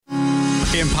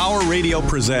Empower Radio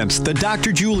presents The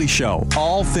Dr. Julie Show,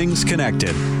 All Things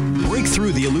Connected. Break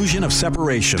through the illusion of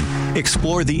separation,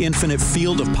 explore the infinite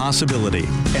field of possibility,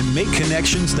 and make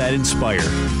connections that inspire.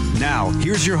 Now,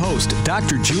 here's your host,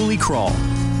 Dr. Julie Kroll.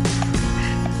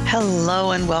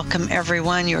 Hello and welcome,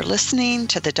 everyone. You're listening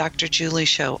to The Dr. Julie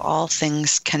Show, All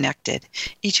Things Connected.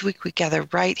 Each week we gather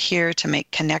right here to make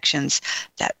connections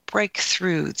that break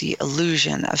through the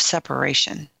illusion of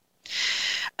separation.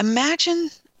 Imagine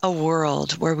a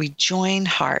world where we join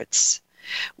hearts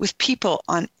with people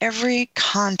on every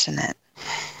continent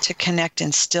to connect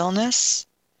in stillness,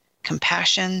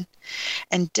 compassion,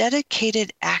 and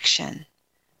dedicated action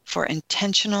for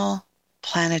intentional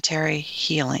planetary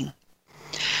healing.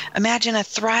 Imagine a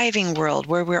thriving world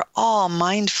where we're all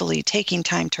mindfully taking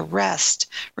time to rest,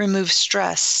 remove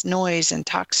stress, noise, and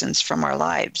toxins from our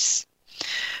lives.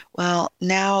 Well,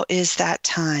 now is that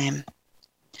time.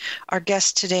 Our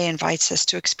guest today invites us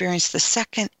to experience the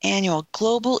second annual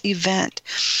global event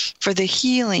for the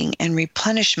healing and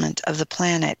replenishment of the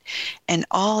planet and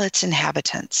all its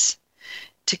inhabitants.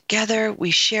 Together, we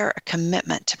share a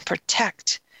commitment to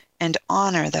protect and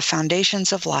honor the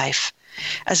foundations of life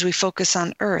as we focus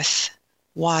on earth,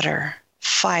 water,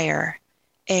 fire,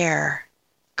 air,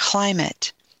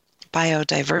 climate,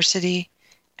 biodiversity,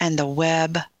 and the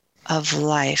web of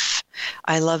life.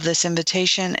 I love this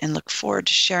invitation and look forward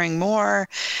to sharing more.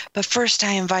 But first,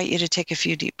 I invite you to take a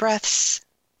few deep breaths,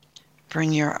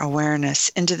 bring your awareness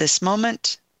into this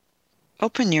moment,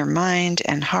 open your mind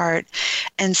and heart,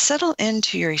 and settle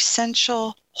into your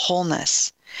essential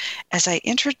wholeness as I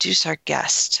introduce our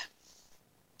guest.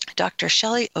 Dr.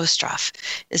 Shelley Ostroff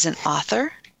is an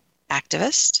author,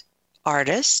 activist,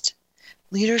 artist,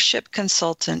 leadership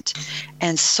consultant,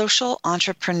 and social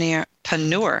entrepreneur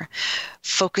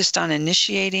focused on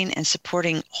initiating and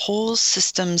supporting whole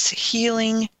systems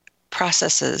healing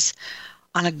processes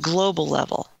on a global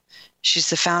level. She's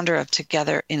the founder of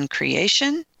Together in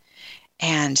Creation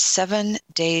and 7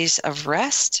 Days of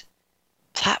Rest,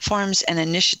 platforms and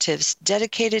initiatives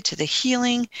dedicated to the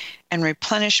healing and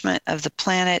replenishment of the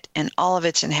planet and all of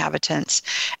its inhabitants.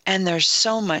 And there's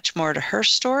so much more to her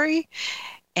story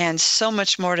and so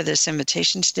much more to this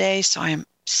invitation today. So I am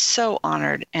so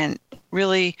honored and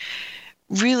really,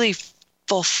 really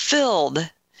fulfilled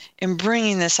in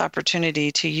bringing this opportunity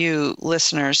to you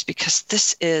listeners, because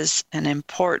this is an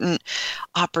important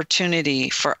opportunity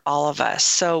for all of us.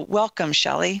 So welcome,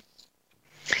 Shelley.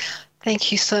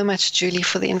 Thank you so much, Julie,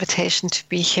 for the invitation to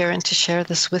be here and to share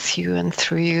this with you and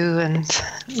through you, and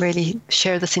really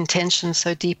share this intention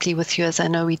so deeply with you, as I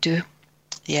know we do.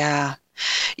 Yeah,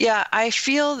 I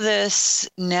feel this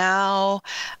now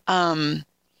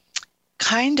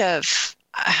kind of,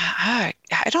 I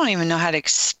don't even know how to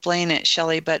explain it,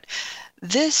 Shelley, but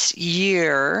this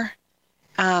year,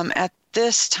 at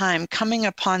this time, coming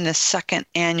upon the second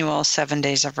annual 7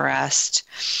 Days of Rest,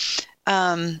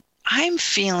 I'm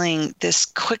feeling this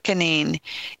quickening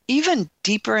even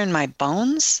deeper in my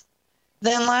bones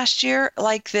than last year,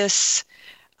 like this,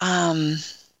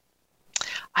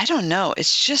 I don't know,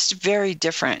 it's just very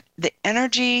different. The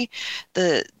energy,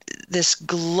 this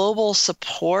global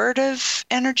supportive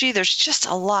energy, there's just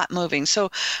a lot moving.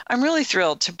 So I'm really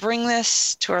thrilled to bring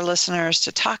this to our listeners,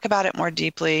 to talk about it more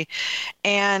deeply,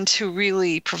 and to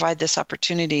really provide this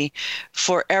opportunity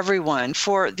for everyone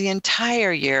for the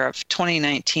entire year of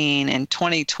 2019 and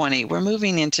 2020. We're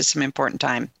moving into some important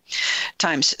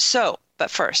times. So,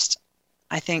 but first,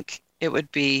 I think it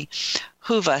would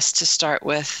behoove us to start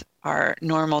with our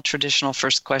normal traditional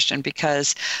first question,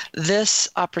 because this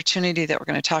opportunity that we're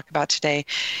going to talk about today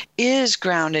is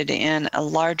grounded in a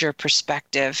larger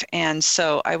perspective. And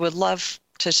so I would love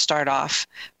to start off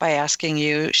by asking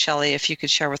you, Shelley, if you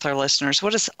could share with our listeners,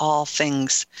 what does All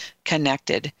Things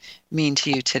Connected mean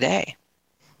to you today?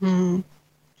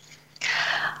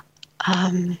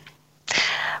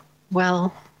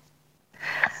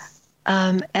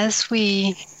 As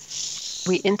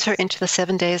we enter into the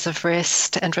 7 days of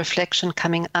rest and reflection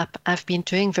coming up, I've been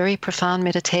doing very profound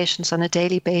meditations on a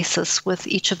daily basis with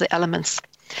each of the elements.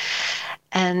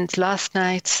 And last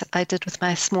night I did with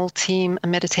my small team a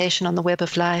meditation on the web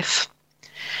of life,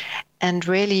 and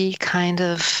really kind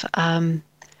of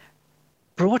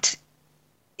brought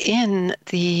in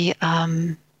the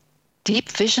deep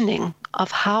visioning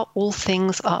of how all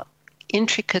things are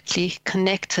intricately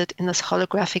connected in this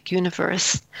holographic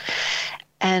universe.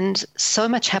 And so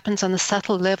much happens on the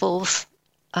subtle levels,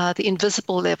 the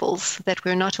invisible levels that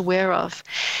we're not aware of.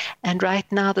 And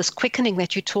right now, this quickening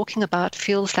that you're talking about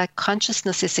feels like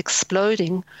consciousness is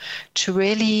exploding to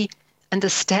really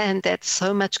understand that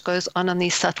so much goes on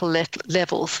these subtle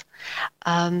levels.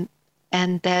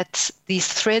 and that these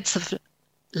threads of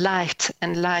light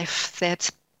and life that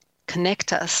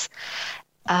connect us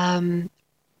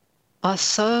are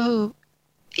so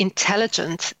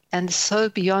intelligent and so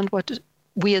beyond what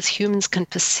we as humans can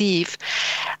perceive,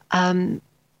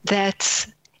 that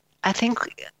I think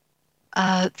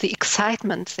the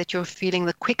excitement that you're feeling,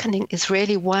 the quickening, is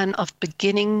really one of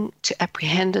beginning to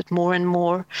apprehend it more and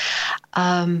more,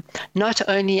 not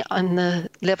only on the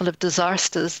level of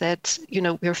disasters that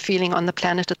we're feeling on the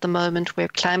planet at the moment, where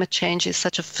climate change is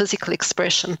such a physical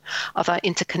expression of our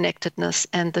interconnectedness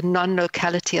and the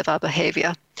non-locality of our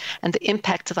behavior, and the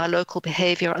impact of our local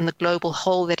behavior on the global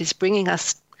whole that is bringing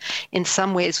us, in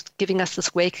some ways, giving us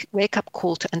this wake-up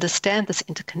call to understand this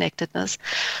interconnectedness,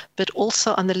 but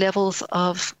also on the levels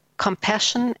of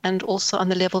compassion and also on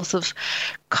the levels of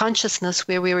consciousness,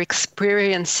 where we're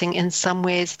experiencing in some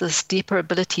ways this deeper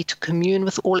ability to commune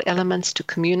with all elements, to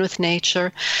commune with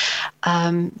nature,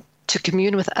 to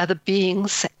commune with other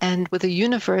beings and with the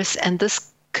universe. And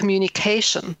this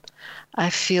communication, I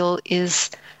feel,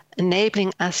 is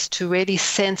enabling us to really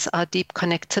sense our deep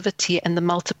connectivity and the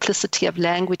multiplicity of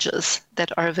languages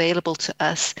that are available to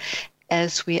us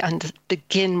as we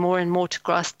begin more and more to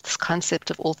grasp this concept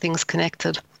of all things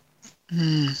connected.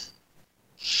 I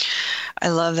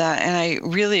love that. And I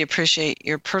really appreciate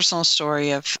your personal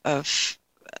story of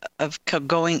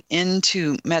going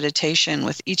into meditation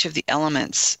with each of the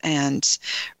elements and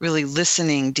really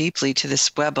listening deeply to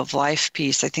this web of life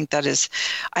piece. I think that is,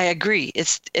 I agree.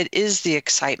 It is the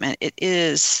excitement. It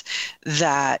is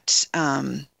that,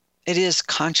 it is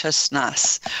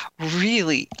consciousness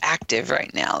really active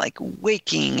right now, like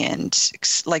waking and,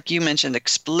 like you mentioned,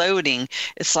 exploding.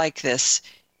 It's like this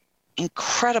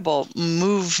incredible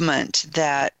movement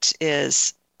that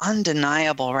is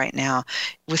undeniable right now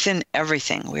within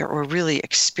everything. We're really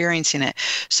experiencing it.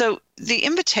 So the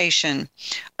invitation,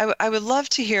 I would love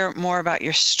to hear more about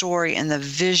your story and the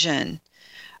vision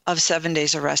of 7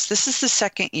 Days of Rest. This is the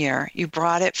second year. You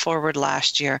brought it forward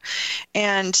last year.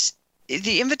 And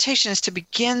the invitation is to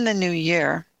begin the new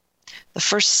year, the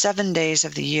first 7 days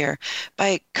of the year,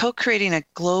 by co-creating a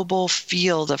global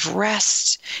field of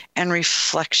rest and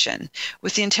reflection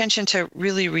with the intention to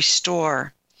really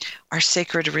restore our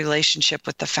sacred relationship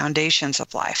with the foundations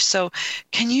of life. So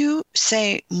can you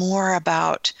say more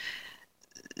about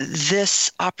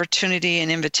this opportunity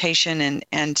and invitation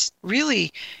and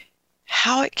really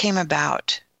how it came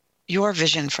about, your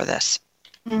vision for this?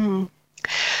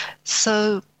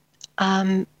 So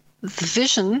the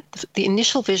vision, the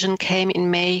initial vision came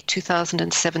in May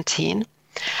 2017,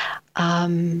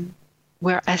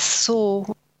 where I saw,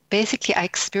 basically I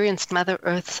experienced Mother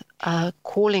Earth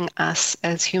calling us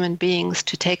as human beings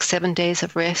to take 7 days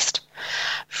of rest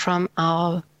from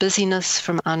our busyness,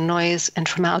 from our noise, and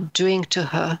from our doing to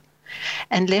her,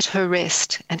 and let her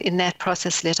rest, and in that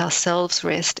process let ourselves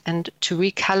rest, and to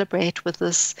recalibrate with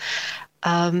this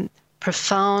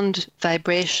profound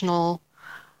vibrational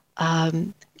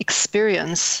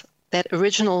experience, that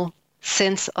original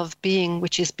sense of being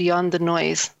which is beyond the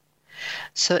noise.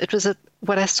 So it was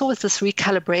what I saw was this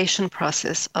recalibration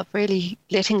process of really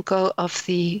letting go of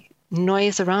the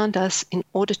noise around us in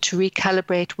order to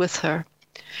recalibrate with her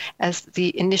as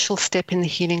the initial step in the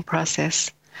healing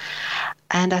process.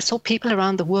 And I saw people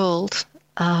around the world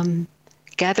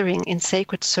gathering in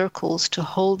sacred circles to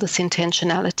hold this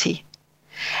intentionality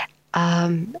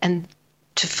and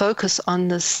to focus on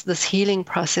this healing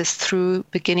process through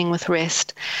beginning with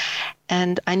rest.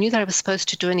 And I knew that I was supposed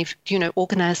to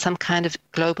organize some kind of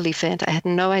global event. I had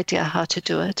no idea how to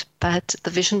do it, but the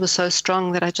vision was so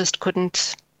strong that I just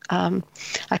couldn't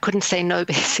say no,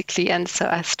 basically. And so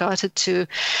I started to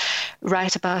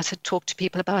write about it, talk to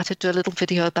people about it, do a little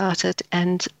video about it.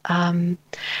 And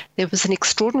there was an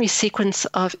extraordinary sequence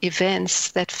of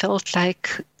events that felt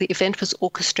like the event was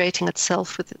orchestrating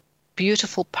itself with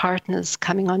beautiful partners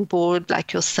coming on board,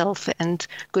 like yourself and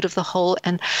Good of the Whole.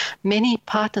 And many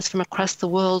partners from across the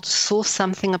world saw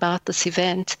something about this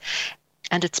event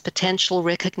and its potential,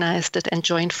 recognized it, and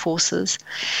joined forces.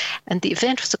 And the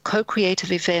event was a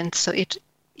co-creative event, so it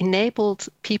enabled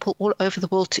people all over the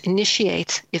world to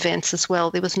initiate events as well.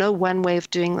 There was no one way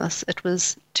of doing this. It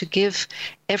was to give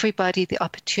everybody the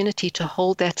opportunity to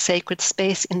hold that sacred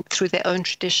space through their own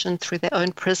tradition, through their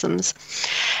own prisms,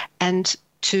 and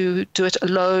to do it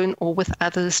alone or with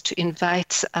others, to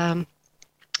invite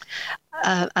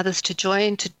others to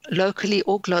join locally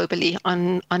or globally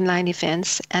on online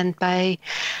events. And I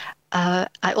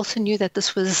also knew that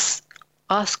this was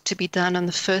asked to be done on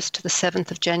the 1st to the 7th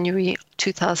of January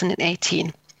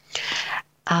 2018.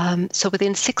 So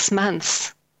within 6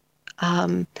 months,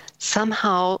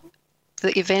 somehow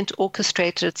the event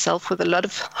orchestrated itself with a lot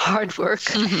of hard work.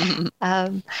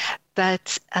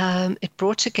 But it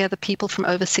brought together people from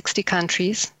over 60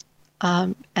 countries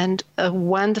and a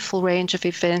wonderful range of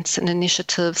events and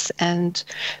initiatives and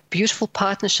beautiful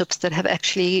partnerships that have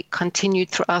actually continued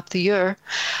throughout the year,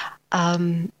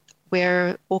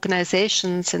 where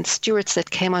organizations and stewards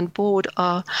that came on board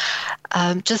are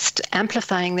just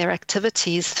amplifying their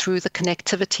activities through the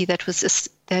connectivity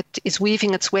that is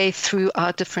weaving its way through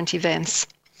our different events.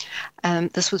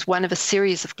 This was one of a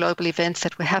series of global events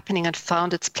that were happening and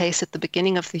found its place at the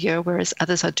beginning of the year, whereas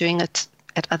others are doing it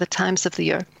at other times of the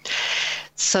year.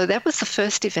 So that was the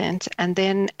first event. And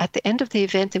then at the end of the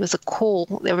event, there was a call,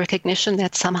 the recognition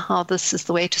that somehow this is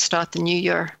the way to start the new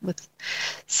year, with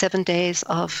 7 days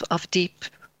of deep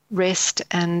rest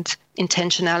and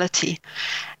intentionality.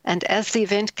 And as the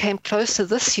event came closer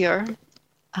this year,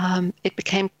 it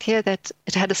became clear that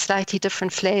it had a slightly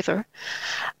different flavor.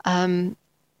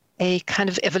 A kind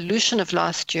of evolution of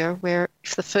last year, where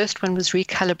if the first one was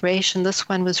recalibration, this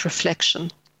one was reflection.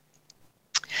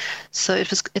 So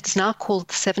it's now called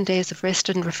 7 Days of Rest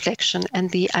and Reflection. And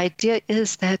the idea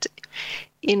is that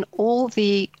in all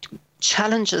the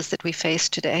challenges that we face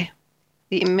today,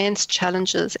 the immense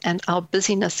challenges and our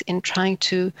busyness in trying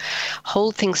to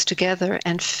hold things together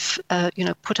and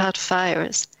put out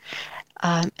fires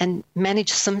and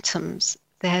manage symptoms,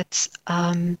 that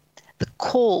the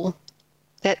call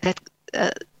that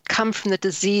come from the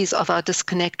disease of our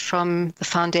disconnect from the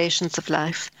foundations of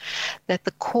life, that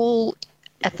the call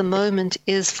at the moment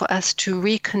is for us to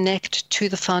reconnect to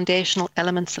the foundational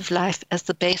elements of life as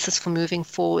the basis for moving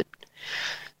forward.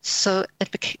 So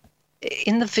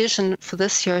in the vision for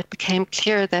this year, it became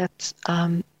clear that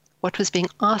what was being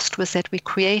asked was that we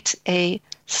create a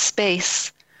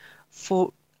space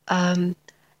for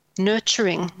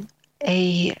nurturing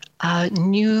a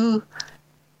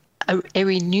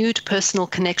renewed personal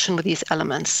connection with these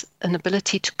elements, an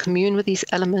ability to commune with these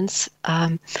elements,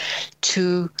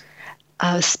 to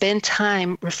spend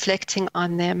time reflecting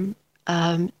on them,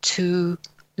 to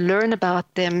learn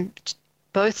about them,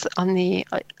 both on the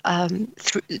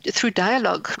through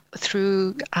dialogue,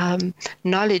 through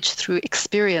knowledge, through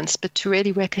experience, but to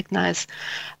really recognize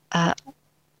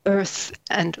earth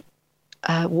and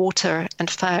water and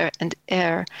fire and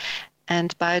air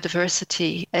and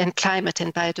biodiversity and climate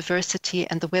and biodiversity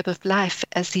and the web of life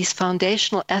as these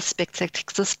foundational aspects that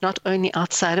exist not only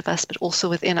outside of us but also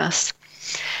within us,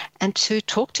 and to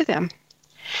talk to them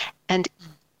and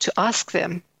to ask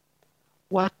them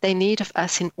what they need of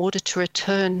us in order to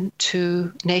return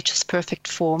to nature's perfect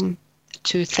form,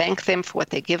 to thank them for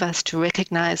what they give us, to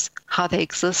recognize how they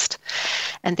exist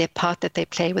and their part that they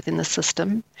play within the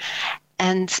system.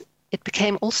 And it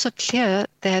became also clear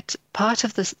that part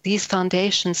of these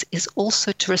foundations is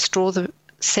also to restore the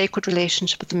sacred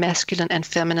relationship of the masculine and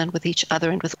feminine with each other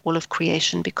and with all of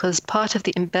creation, because part of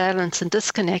the imbalance and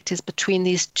disconnect is between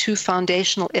these two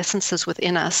foundational essences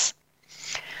within us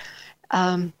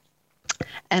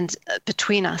and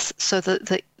between us. So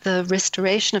the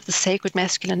restoration of the sacred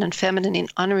masculine and feminine in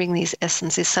honoring these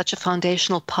essences is such a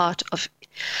foundational part of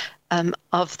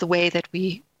the way that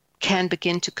we can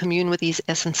begin to commune with these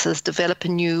essences, develop a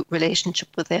new relationship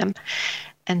with them,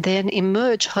 and then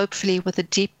emerge hopefully with a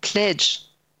deep pledge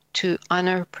to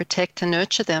honor, protect, and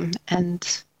nurture them,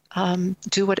 and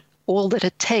do all that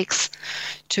it takes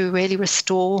to really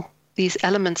restore these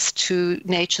elements to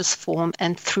nature's form.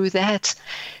 And through that,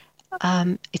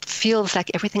 it feels like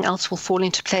everything else will fall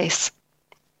into place.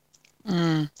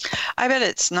 I bet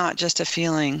it's not just a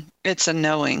feeling, it's a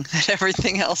knowing that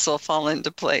everything else will fall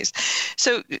into place.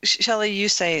 So, Shelley, you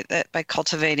say that by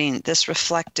cultivating this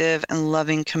reflective and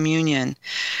loving communion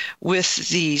with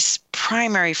these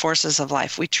primary forces of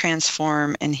life, we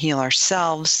transform and heal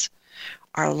ourselves,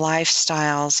 our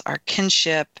lifestyles, our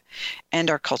kinship,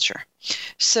 and our culture.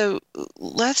 So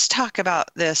let's talk about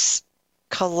this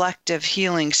collective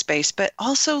healing space, but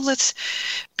also let's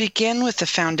begin with the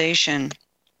foundation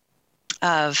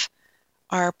of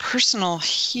our personal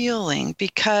healing,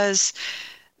 because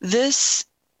this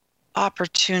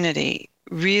opportunity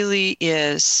really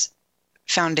is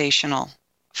foundational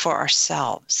for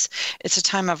ourselves. It's a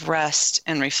time of rest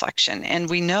and reflection. And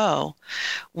we know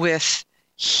with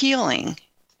healing,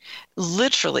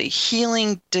 literally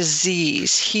healing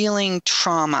disease, healing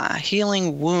trauma,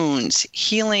 healing wounds,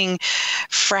 healing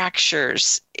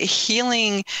fractures,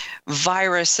 healing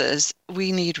viruses,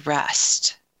 we need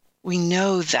rest. We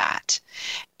know that.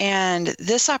 And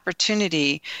this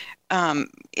opportunity,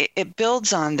 it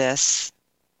builds on this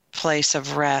place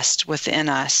of rest within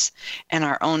us and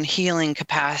our own healing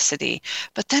capacity.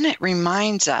 But then it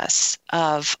reminds us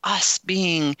of us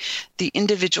being the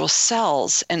individual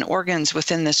cells and organs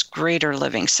within this greater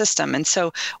living system. And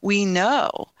so we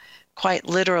know quite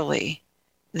literally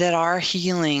that our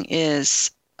healing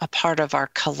is a part of our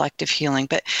collective healing.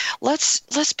 But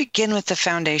let's begin with the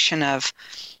foundation of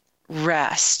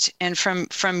rest. And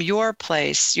from your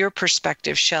place, your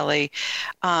perspective, Shelley,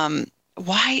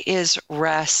 why is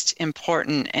rest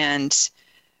important, and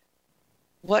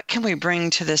what can we bring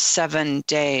to this 7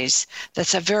 days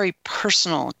that's a very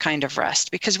personal kind of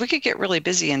rest? Because we could get really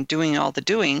busy in doing all the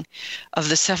doing of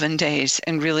the 7 days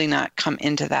and really not come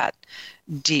into that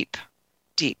deep,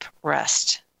 deep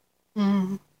rest.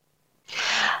 Yeah,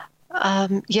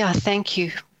 thank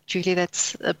you, Julie.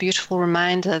 That's a beautiful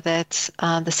reminder that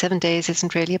the 7 days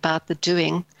isn't really about the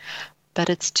doing, but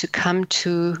it's to come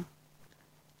to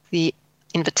the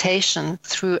invitation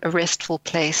through a restful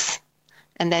place,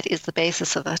 and that is the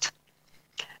basis of it.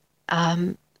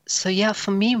 So yeah,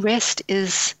 for me, rest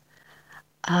is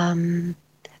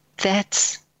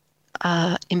that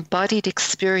embodied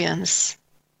experience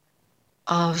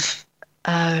of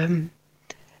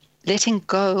letting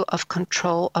go of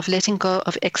control, of letting go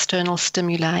of external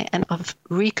stimuli, and of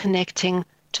reconnecting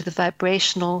to the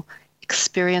vibrational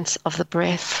experience of the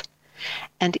breath.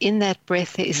 And in that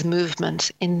breath, there is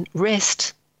movement. In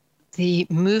rest, the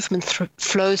movement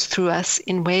flows through us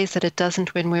in ways that it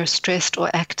doesn't when we're stressed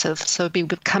or active. So we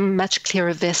become much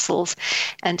clearer vessels.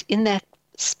 And in that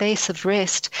space of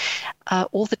rest,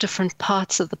 all the different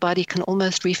parts of the body can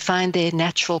almost refine their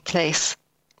natural place.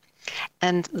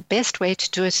 And the best way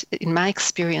to do it, in my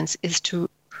experience, is to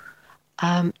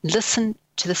listen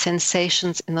to the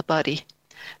sensations in the body.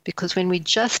 Because when we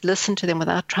just listen to them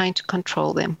without trying to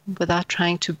control them, without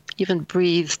trying to even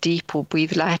breathe deep or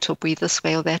breathe light or breathe this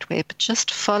way or that way, but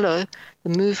just follow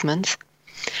the movement,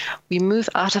 we move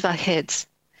out of our heads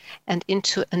and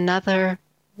into another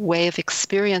way of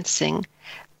experiencing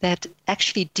that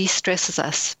actually de-stresses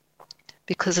us.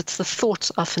 Because it's the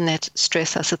thoughts often that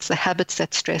stress us, it's the habits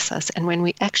that stress us. And when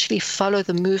we actually follow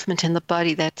the movement in the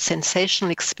body, that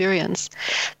sensational experience,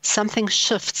 something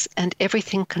shifts and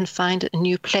everything can find a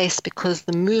new place because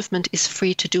the movement is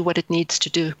free to do what it needs to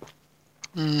do.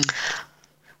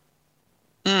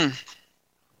 I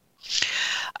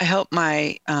hope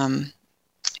my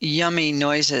yummy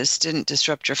noises didn't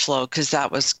disrupt your flow, because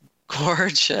that was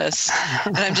gorgeous.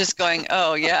 And I'm just going,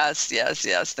 oh, yes,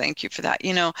 thank you for that.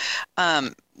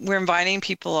 We're inviting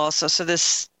people also. So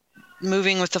this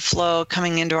moving with the flow,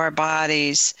 coming into our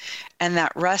bodies, and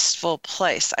that restful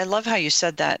place. I love how you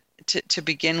said that to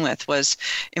begin with, was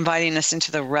inviting us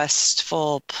into the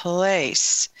restful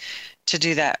place to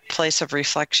do that place of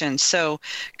reflection. So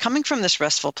coming from this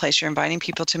restful place, you're inviting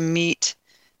people to meet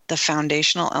the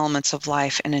foundational elements of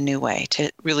life in a new way, to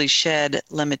really shed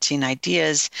limiting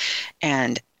ideas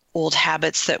and old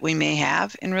habits that we may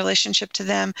have in relationship to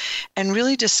them, and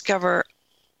really discover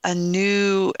a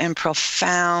new and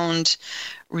profound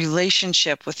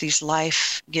relationship with these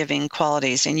life-giving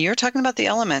qualities. And you're talking about the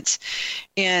elements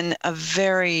in a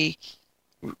very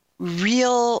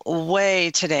real way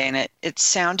today. And it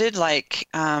sounded like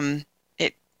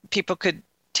people could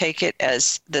take it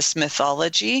as this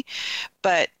mythology,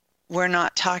 but we're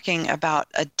not talking about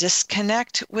a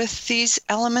disconnect with these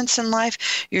elements in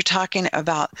life. You're talking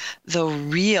about the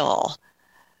real,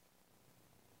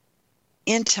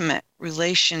 intimate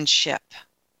relationship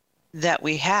that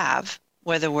we have,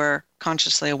 whether we're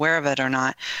consciously aware of it or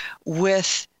not,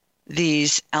 with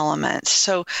these elements.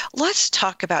 So let's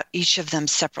talk about each of them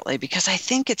separately, because I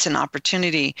think it's an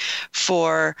opportunity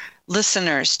for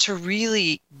listeners to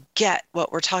really get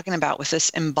what we're talking about with this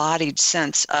embodied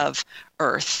sense of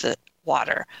earth,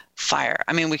 water, fire.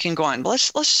 I mean, we can go on,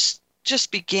 but let's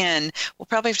just begin. We'll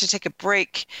probably have to take a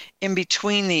break in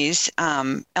between these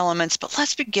elements, but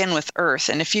let's begin with earth.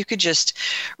 And if you could just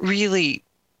really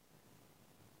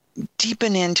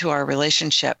deepen into our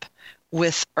relationship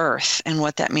with earth and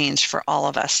what that means for all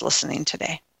of us listening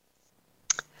today.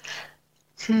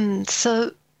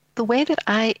 So the way that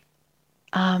I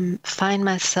find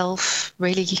myself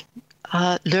really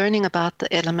learning about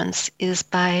the elements is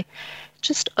by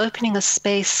just opening a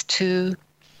space to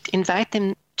invite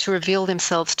them to reveal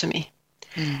themselves to me.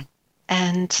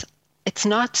 And it's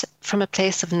not from a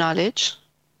place of knowledge.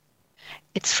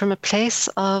 It's from a place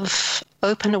of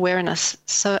open awareness.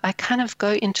 So I kind of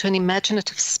go into an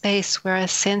imaginative space where I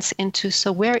sense into,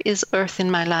 so where is earth in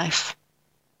my life?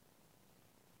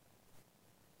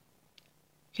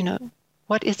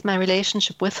 What is my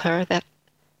relationship with her?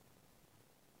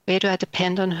 Where do I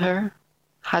depend on her?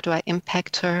 How do I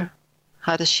impact her?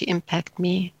 How does she impact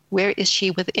me? Where is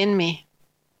she within me?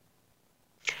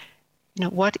 You know,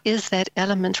 what is that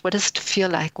element? What does it feel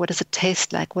like? What does it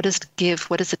taste like? What does it give?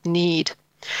 What does it need?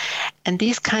 And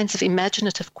these kinds of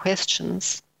imaginative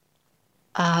questions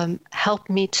help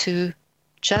me to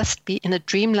just be in a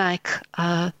dreamlike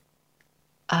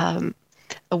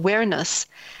awareness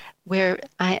where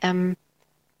I am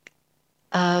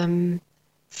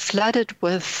flooded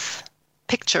with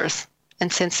pictures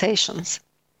and sensations.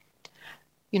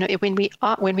 You know, when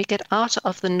we get out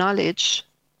of the knowledge,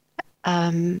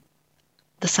 the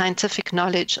scientific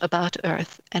knowledge about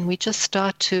Earth, and we just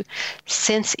start to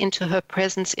sense into her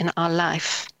presence in our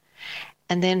life,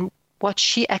 and then what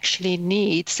she actually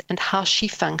needs and how she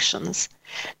functions.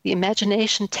 The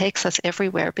imagination takes us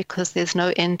everywhere because there's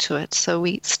no end to it. So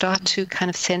we start to kind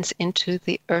of sense into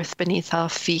the earth beneath our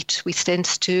feet. We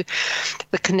sense to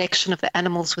the connection of the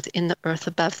animals within the earth,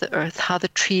 above the earth, how the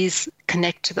trees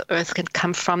connect to the earth, can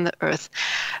come from the earth.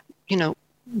 You know,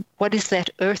 what is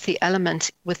that earthy element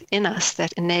within us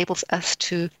that enables us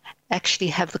to actually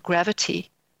have the gravity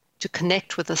to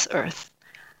connect with this earth?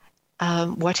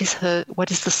 What is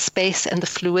the space and the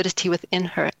fluidity within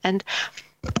her? And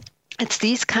it's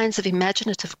these kinds of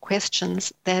imaginative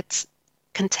questions that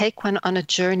can take one on a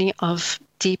journey of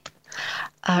deep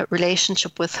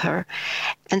relationship with her.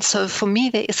 And so for me,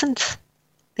 there isn't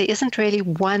really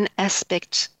one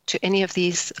aspect to any of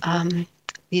these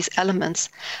elements,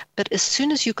 but as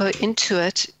soon as you go into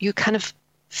it, you kind of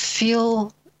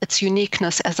feel its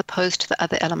uniqueness as opposed to the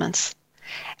other elements.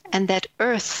 And that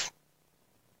earth,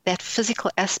 that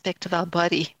physical aspect of our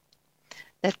body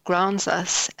that grounds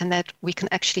us and that we can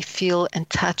actually feel and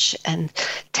touch and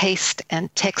taste and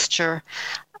texture,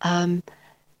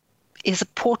 is a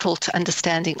portal to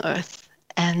understanding Earth.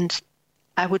 And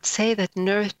I would say that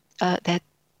that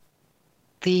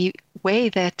the way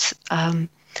that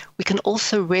we can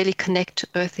also really connect to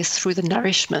Earth is through the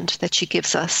nourishment that she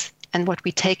gives us and what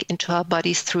we take into our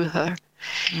bodies through her.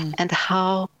 And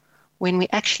how when we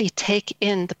actually take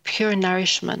in the pure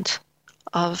nourishment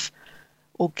of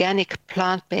organic,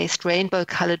 plant-based,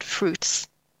 rainbow-colored fruits,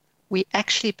 we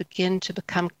actually begin to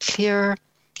become clearer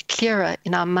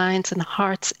in our minds and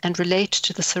hearts and relate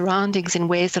to the surroundings in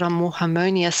ways that are more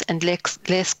harmonious and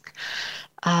less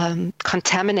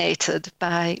contaminated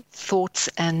by thoughts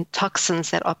and toxins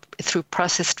that are through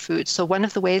processed food. So one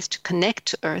of the ways to connect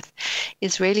to Earth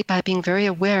is really by being very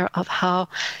aware of how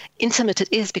intimate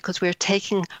it is, because we're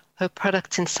taking her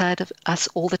products inside of us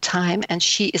all the time, and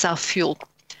she is our fuel.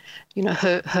 You know,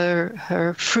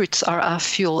 her fruits are our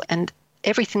fuel, and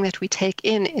everything that we take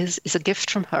in is a gift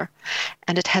from her,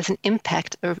 and it has an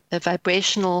impact, a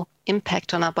vibrational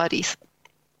impact on our bodies.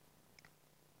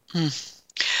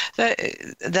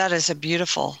 That is a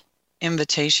beautiful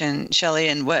invitation, Shelley.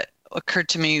 And what occurred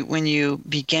to me when you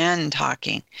began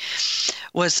talking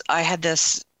was I had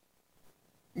this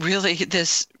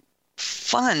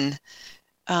fun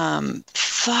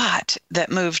thought that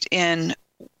moved in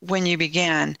when you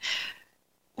began.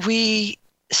 We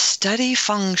study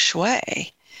feng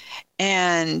shui,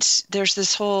 and there's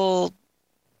this whole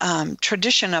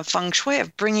tradition of feng shui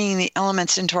of bringing the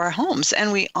elements into our homes,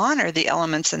 and we honor the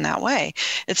elements in that way.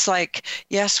 It's like,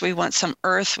 yes, we want some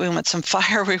earth, we want some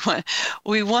fire, we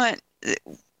want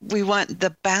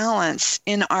the balance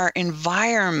in our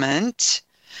environment,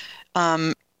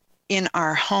 in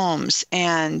our homes.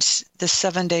 And the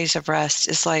 7 days of rest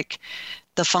is like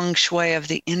the feng shui of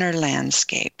the inner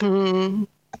landscape. Mm-hmm.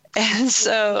 And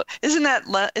so isn't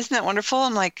that wonderful?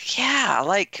 I'm like, yeah,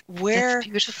 like where... That's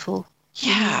beautiful.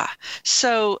 Yeah.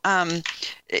 So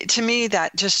to me,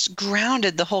 that just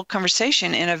grounded the whole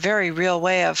conversation in a very real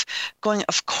way of going,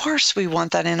 of course we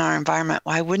want that in our environment.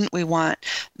 Why wouldn't we want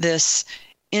this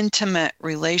intimate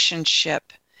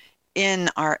relationship in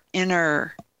our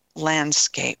inner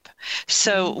landscape?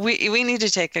 So we need to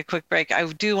take a quick break. I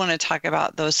do want to talk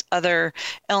about those other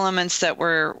elements that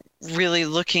we're really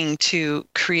looking to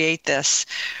create this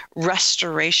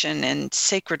restoration and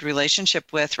sacred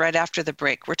relationship with right after the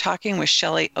break. We're talking with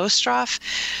Shelley Ostroff,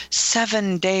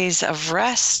 7 days of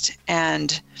rest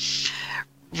and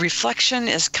reflection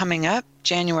is coming up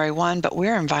January 1, but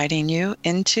we're inviting you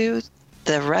into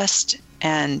the rest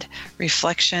and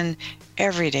reflection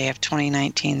every day of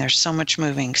 2019. There's so much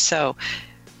moving. So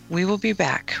we will be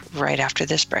back right after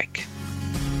this break.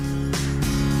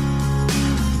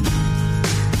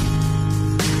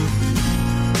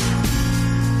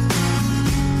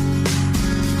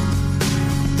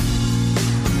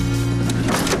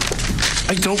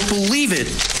 I don't believe it.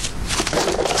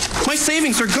 My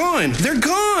savings are gone. They're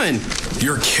gone.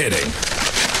 You're kidding.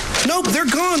 Nope, they're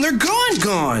gone. They're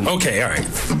gone. Okay, all right.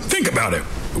 Think about it.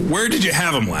 Where did you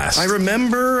have them last? I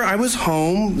remember I was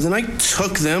home, then I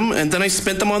took them, and then I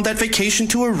spent them on that vacation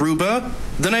to Aruba.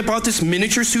 Then I bought this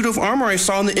miniature suit of armor I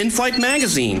saw in the In-Flight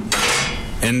magazine.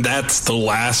 And that's the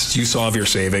last you saw of your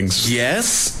savings?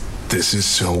 Yes. This is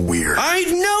so weird. I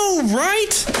know,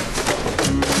 right?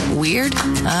 Weird?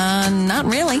 Not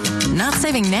really. Not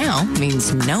saving now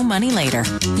means no money later.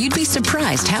 You'd be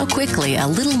surprised how quickly a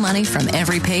little money from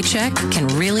every paycheck can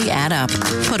really add up.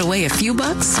 Put away a few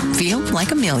bucks, feel like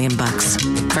 $1 million.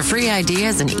 For free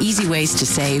ideas and easy ways to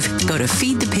save, go to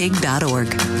feedthepig.org.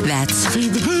 That's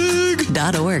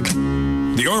feedthepig.org.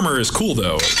 The armor is cool,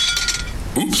 though.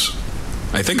 Oops.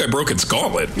 I think I broke its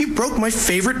gauntlet. You broke my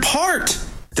favorite part.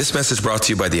 This message brought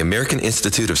to you by the American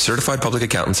Institute of Certified Public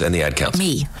Accountants and the Ad Council.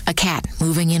 Me, a cat,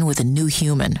 moving in with a new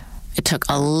human. It took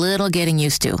a little getting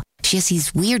used to. She has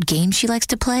these weird games she likes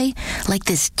to play, like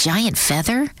this giant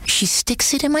feather. She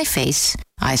sticks it in my face.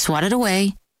 I swat it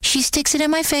away. She sticks it in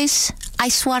my face. I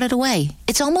swat it away.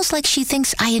 It's almost like she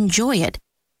thinks I enjoy it.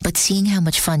 But seeing how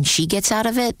much fun she gets out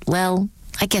of it, well,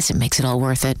 I guess it makes it all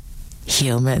worth it.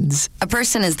 Humans. A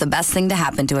person is the best thing to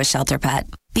happen to a shelter pet.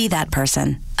 Be that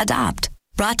person. Adopt.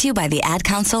 Brought to you by the Ad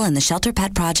Council and the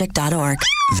ShelterPetProject.org.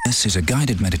 This is a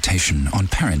guided meditation on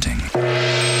parenting.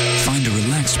 Find a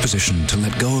relaxed position to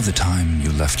let go of the time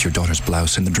you left your daughter's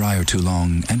blouse in the dryer too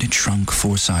long and it shrunk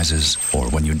 4 sizes, or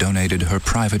when you donated her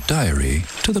private diary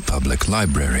to the public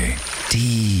library.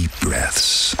 Deep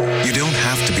breaths. You don't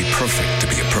have to be perfect to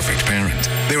be a perfect parent.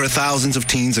 There are thousands of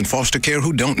teens in foster care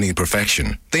who don't need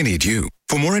perfection. They need you.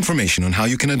 For more information on how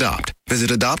you can adopt, visit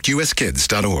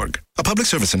adoptuskids.org. A public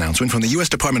service announcement from the U.S.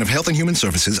 Department of Health and Human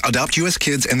Services, Adopt U.S.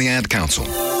 Kids, and the Ad Council.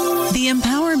 The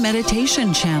Empower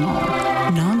Meditation Channel.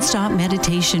 Non-stop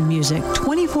meditation music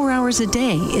 24 hours a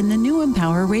day in the new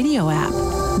Empower radio app.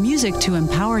 Music to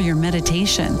empower your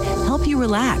meditation, help you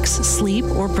relax, sleep,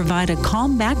 or provide a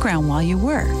calm background while you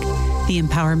work. The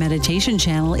Empower Meditation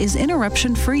Channel is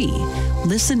interruption-free.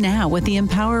 Listen now with the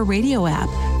Empower radio app,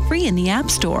 free in the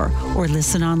App Store, or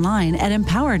listen online at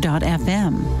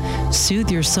empower.fm.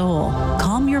 Soothe your soul,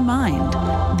 calm your mind.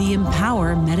 The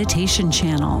Empower Meditation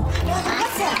Channel.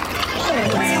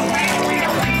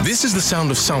 This is the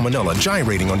sound of salmonella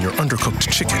gyrating on your undercooked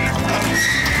chicken.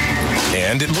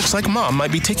 And it looks like Mom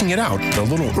might be taking it out a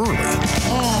little early.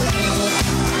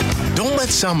 Don't let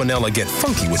salmonella get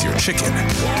funky with your chicken.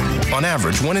 On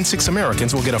average, 1 in 6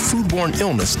 Americans will get a foodborne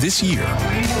illness this year.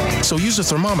 So use a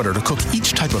thermometer to cook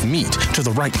each type of meat to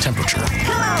the right temperature.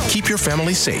 Keep your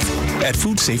family safe at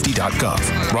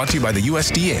foodsafety.gov. Brought to you by the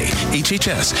USDA,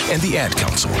 HHS, and the Ad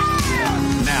Council.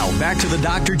 Now, back to the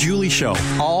Dr. Julie Show.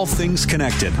 All things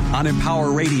connected on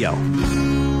Empower Radio.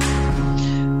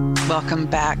 Welcome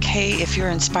back. Hey, if you're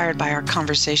inspired by our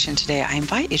conversation today, I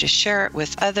invite you to share it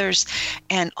with others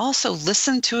and also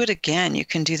listen to it again. You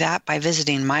can do that by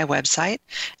visiting my website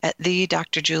at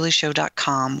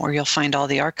thedrjulieshow.com, where you'll find all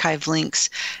the archive links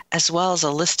as well as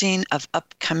a listing of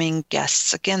upcoming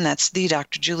guests. Again, that's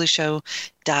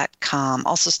thedrjulieshow.com.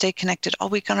 Also, stay connected all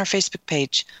week on our Facebook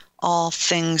page, All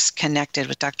Things Connected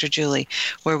with Dr. Julie,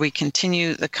 where we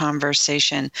continue the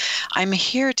conversation. I'm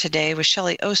here today with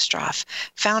Shelley Ostroff,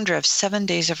 founder of 7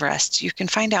 Days of Rest. You can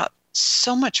find out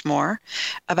so much more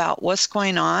about what's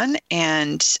going on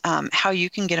and how you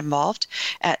can get involved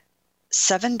at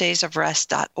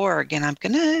 7daysofrest.org. And I'm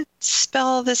going to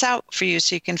spell this out for you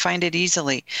so you can find it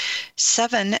easily.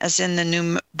 7 as in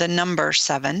the number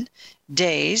 7,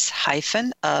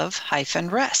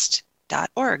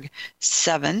 days-of-rest.org.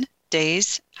 7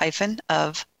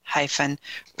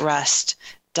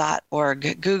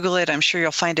 days-of-rest.org. Google it. I'm sure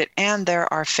you'll find it. And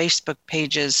there are Facebook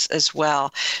pages as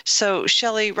well. So,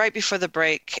 Shelley, right before the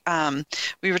break,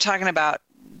 we were talking about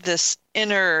this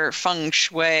inner feng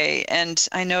shui, and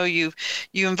I know you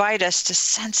invite us to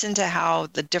sense into how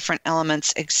the different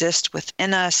elements exist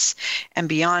within us and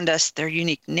beyond us, their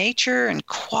unique nature and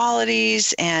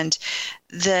qualities, and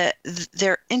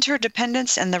their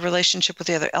interdependence and the relationship with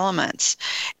the other elements.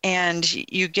 And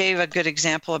you gave a good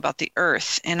example about the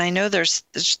earth, and I know there's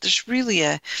really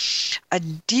a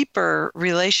deeper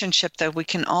relationship that we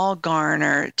can all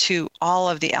garner to all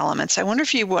of the elements. I wonder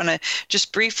if you want to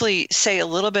just briefly say a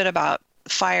little bit about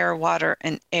fire, water,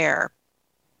 and air.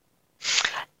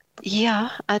 Yeah,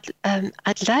 I'd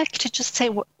like to just say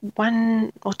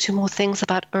 1 or 2 more things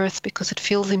about earth, because it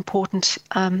feels important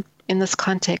in this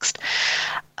context.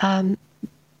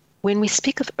 When we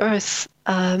speak of earth,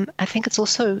 I think it's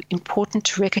also important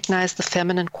to recognize the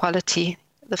feminine quality,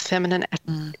 the feminine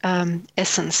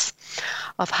essence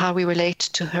of how we relate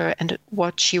to her and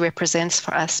what she represents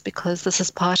for us, because this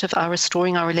is part of our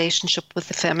restoring our relationship with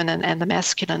the feminine and the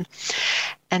masculine.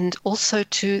 and also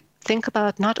to think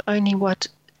about not only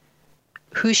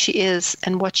who she is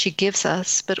and what she gives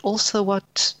us, but also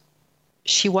what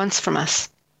she wants from us,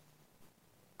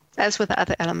 as with the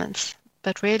other elements.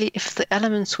 But really, if the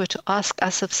elements were to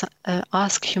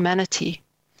ask humanity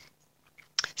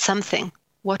something,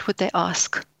 what would they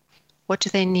ask? What do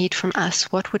they need from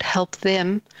us? What would help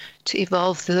them to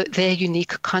evolve their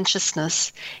unique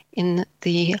consciousness in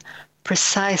the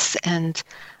precise and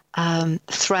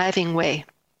thriving way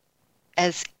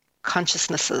as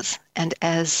consciousnesses and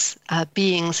as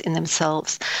beings in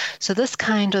themselves? So this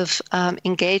kind of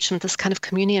engagement, this kind of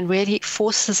communion really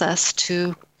forces us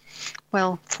to,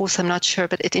 well, force I'm not sure,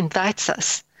 but it invites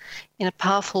us in a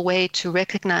powerful way to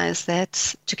recognize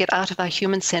that, to get out of our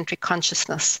human-centric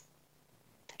consciousness.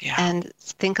 Yeah. And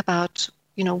think about,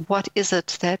 what is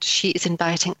it that she is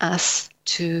inviting us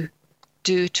to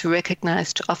do, to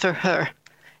recognize, to offer her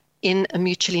in a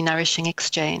mutually nourishing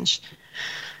exchange.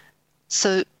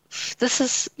 So this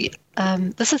is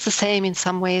the same in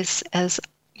some ways as,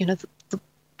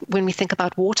 when we think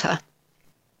about water,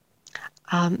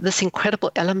 this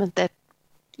incredible element that,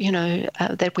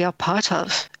 that we are part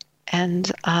of,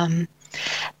 and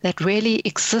that really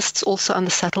exists also on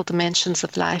the subtle dimensions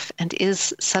of life and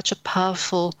is such a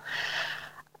powerful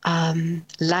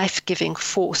life-giving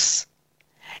force.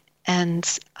 And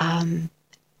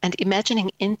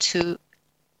imagining into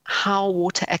how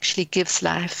water actually gives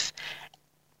life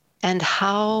and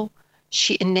how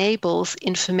she enables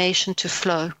information to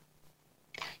flow.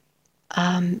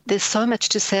 There's so much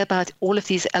to say about all of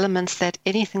these elements that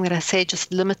anything that I say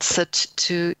just limits it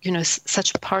to,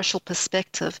 such a partial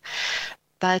perspective.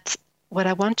 But what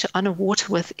I want to honor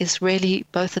water with is really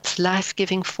both its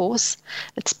life-giving force,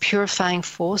 its purifying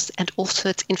force, and also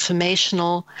its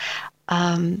informational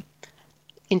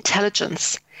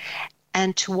intelligence.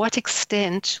 And to what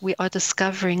extent we are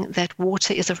discovering that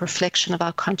water is a reflection of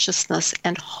our consciousness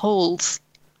and holds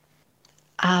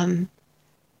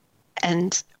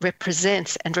and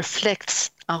represents and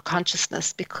reflects our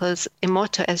consciousness, because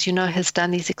Emoto, as you know, has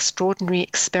done these extraordinary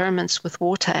experiments with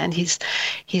water, and he's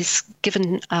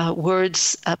given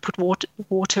words, put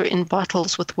water in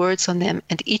bottles with words on them,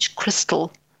 and each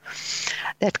crystal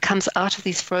that comes out of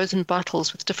these frozen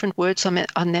bottles with different words on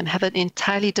them have an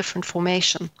entirely different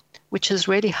formation, which has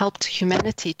really helped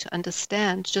humanity to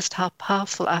understand just how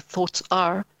powerful our thoughts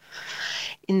are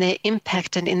in their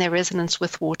impact and in their resonance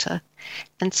with water.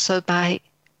 And so by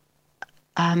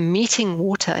meeting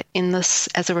water in this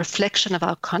as a reflection of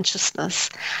our consciousness,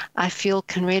 I feel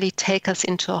can really take us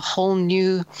into a whole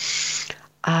new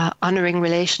honoring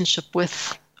relationship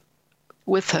with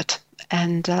it.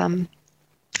 And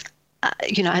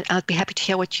I'd be happy to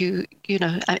hear what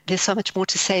there's so much more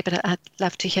to say, but I'd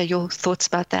love to hear your thoughts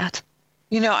about that.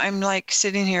 I'm like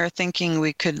sitting here thinking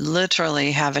we could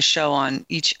literally have a show on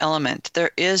each element.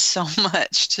 There is so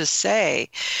much to say.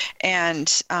 And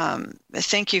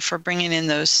thank you for bringing in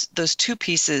those two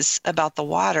pieces about the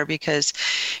water, because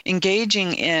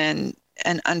engaging in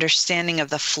an understanding of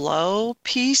the flow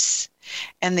piece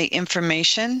and the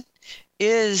information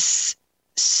is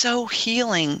so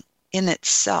healing in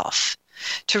itself,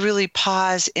 to really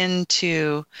pause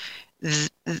into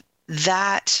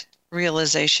that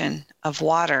realization of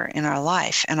water in our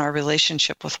life and our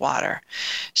relationship with water.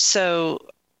 So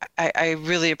I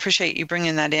really appreciate you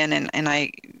bringing that in, and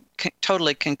I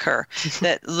totally concur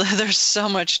that there's so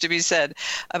much to be said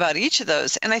about each of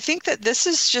those. And I think that this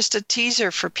is just a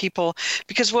teaser for people,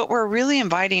 because what we're really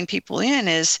inviting people in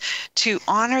is to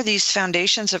honor these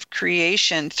foundations of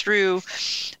creation through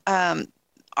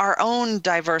our own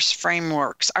diverse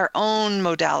frameworks, our own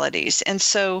modalities. And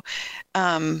so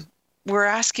we're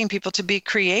asking people to be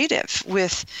creative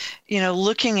with,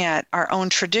 looking at our own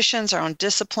traditions, our own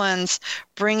disciplines,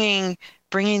 bringing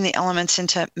the elements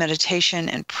into meditation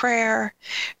and prayer,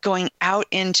 going out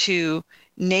into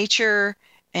nature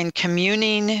and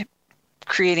communing,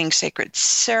 creating sacred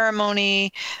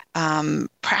ceremony,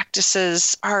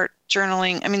 practices, art,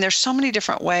 journaling. I mean, there's so many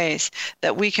different ways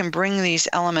that we can bring these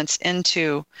elements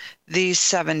into these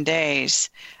 7 days,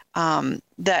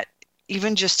 that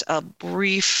even just a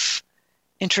brief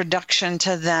introduction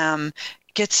to them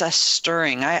gets us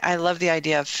stirring. I love the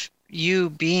idea of you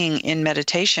being in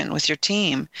meditation with your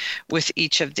team with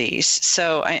each of these.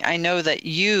 So I know that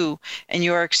you and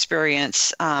your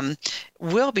experience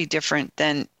will be different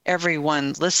than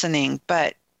everyone listening,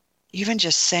 but even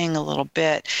just saying a little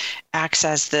bit acts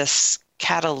as this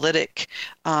catalytic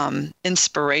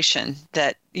inspiration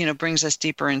that, brings us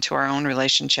deeper into our own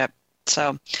relationship.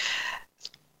 So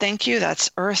Thank you.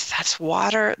 That's earth. That's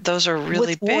water. Those are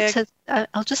really big. Water,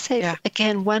 I'll just say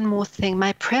again one more thing.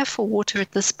 My prayer for water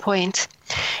at this point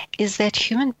is that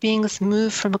human beings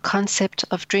move from a concept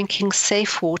of drinking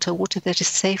safe water, water that is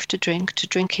safe to drink, to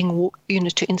drinking,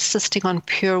 to insisting on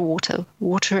pure water,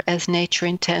 water as nature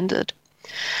intended.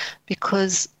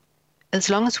 Because as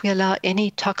long as we allow any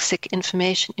toxic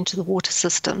information into the water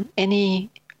system,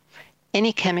 any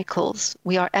chemicals,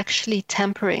 we are actually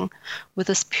tampering with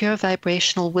this pure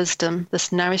vibrational wisdom,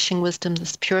 this nourishing wisdom,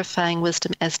 this purifying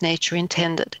wisdom as nature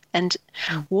intended. And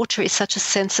water is such a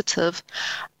sensitive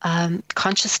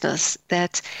consciousness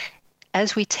that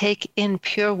as we take in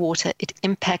pure water, it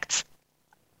impacts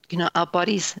our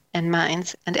bodies and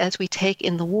minds. And as we take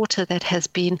in the water that has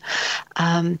been,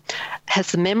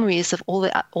 has the memories of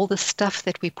all the stuff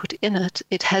that we put in it,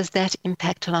 it has that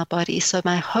impact on our body. So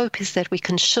my hope is that we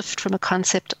can shift from a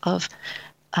concept of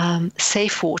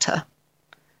safe water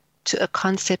to a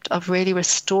concept of really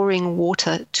restoring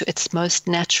water to its most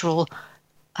natural,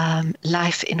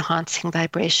 life-enhancing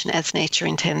vibration as nature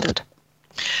intended.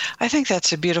 I think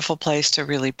that's a beautiful place to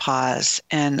really pause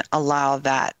and allow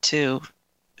that to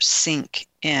sink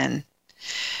in,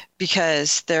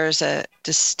 because there's a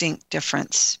distinct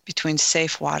difference between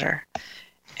safe water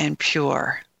and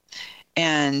pure.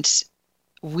 And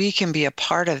we can be a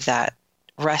part of that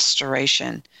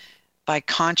restoration by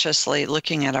consciously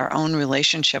looking at our own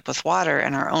relationship with water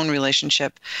and our own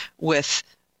relationship with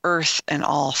earth and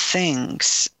all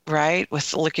things, right?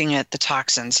 With looking at the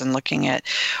toxins and looking at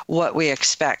what we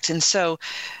expect. And so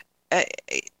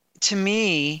to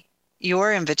me,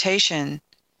 your invitation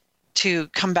to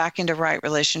come back into right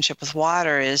relationship with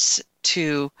water is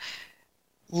to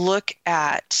look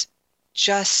at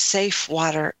just safe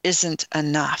water isn't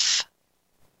enough.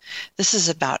 This is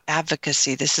about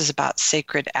advocacy. This is about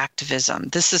sacred activism.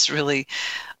 This is really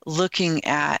looking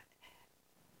at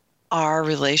our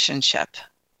relationship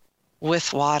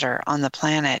with water on the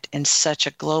planet in such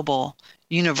a global,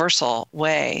 universal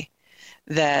way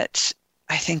that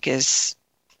I think is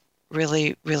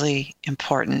really, really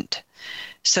important.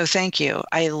 So thank you.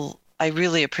 I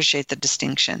really appreciate the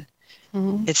distinction.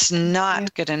 Mm-hmm. It's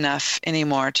not good enough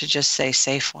anymore to just say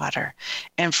safe water.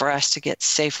 And for us to get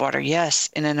safe water,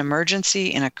 yes, in an emergency,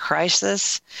 in a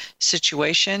crisis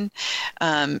situation,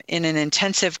 in an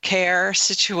intensive care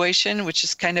situation, which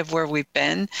is kind of where we've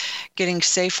been, getting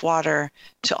safe water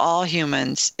to all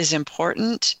humans is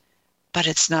important, but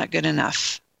it's not good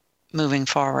enough moving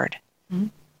forward. Mm-hmm.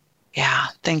 Yeah,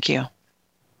 thank you.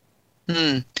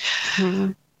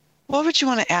 Mm-hmm. What would you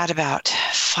want to add about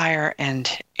fire and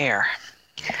air?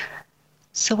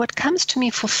 So what comes to me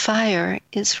for fire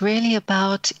is really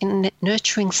about in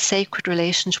nurturing sacred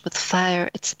relations with fire.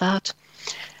 It's about,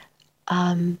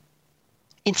 in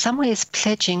some ways,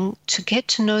 pledging to get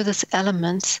to know this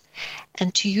element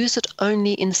and to use it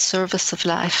only in service of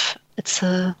life. It's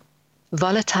a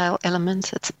volatile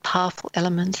element. It's a powerful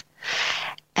element.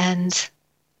 And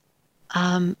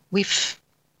we've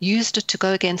used it to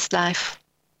go against life.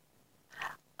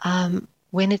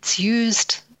 When it's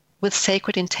used with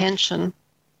sacred intention,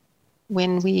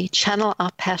 when we channel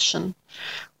our passion,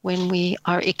 when we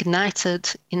are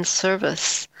ignited in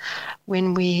service,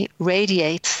 when we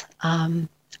radiate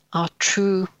our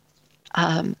true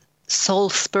soul,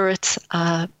 spirit,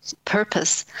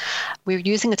 purpose, we're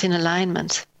using it in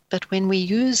alignment. But when we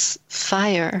use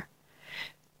fire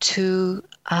to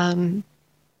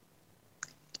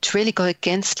really go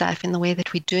against life in the way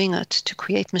that we're doing it, to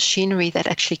create machinery that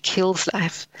actually kills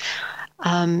life,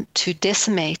 to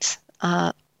decimate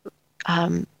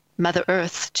Mother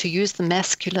Earth, to use the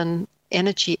masculine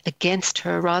energy against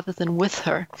her rather than with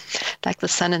her, like the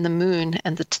sun and the moon.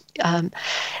 And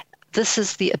this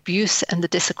is the abuse and the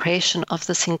desecration of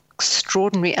this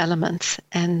extraordinary element.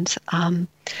 And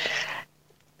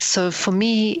so for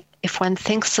me, if one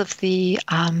thinks of the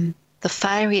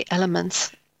fiery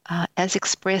elements, as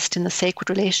expressed in the sacred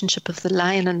relationship of the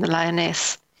lion and the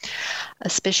lioness,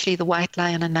 especially the white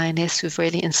lion and lioness who've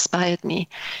really inspired me,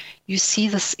 you see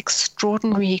this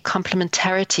extraordinary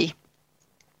complementarity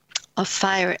of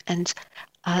fire and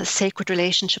sacred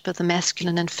relationship of the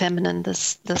masculine and feminine,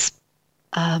 this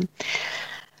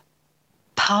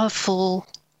powerful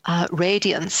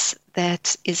radiance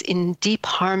that is in deep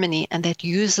harmony and that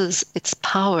uses its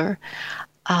power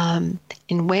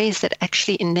in ways that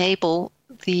actually enable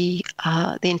the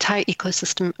entire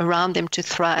ecosystem around them to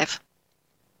thrive.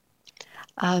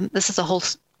 This is a whole,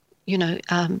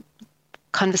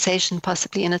 conversation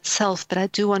possibly in itself, but I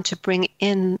do want to bring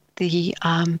in the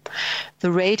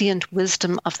radiant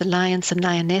wisdom of the lions and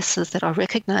lionesses that are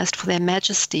recognized for their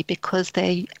majesty because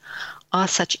they are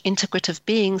such integrative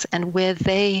beings, and where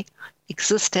they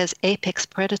exist as apex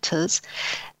predators,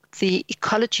 the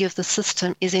ecology of the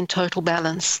system is in total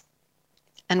balance.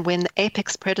 And when the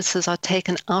apex predators are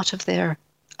taken out of their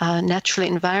natural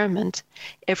environment,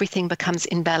 everything becomes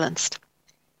imbalanced.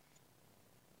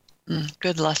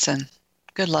 Good lesson.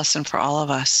 Good lesson for all of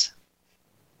us.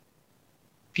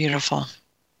 Beautiful.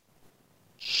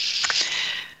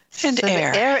 And so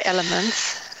air. The air element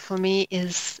for me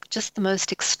is just the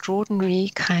most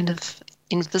extraordinary kind of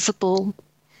invisible,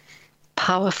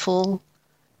 powerful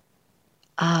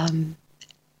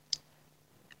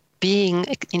being,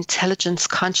 intelligence,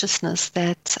 consciousness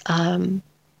that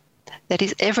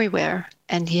is everywhere,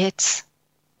 and yet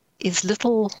is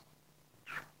little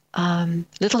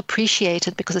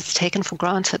appreciated because it's taken for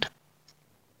granted.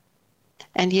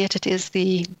 And yet it is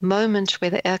the moment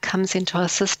where the air comes into our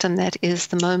system that is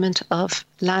the moment of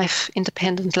life,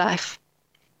 independent life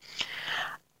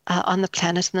on the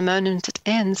planet. And the moment it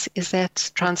ends is that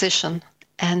transition.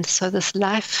 And so this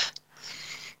life,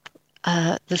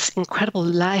 this incredible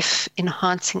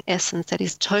life-enhancing essence that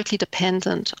is totally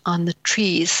dependent on the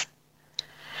trees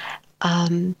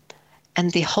and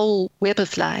the whole web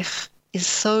of life is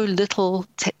so little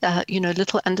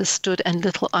understood and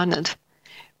little honored.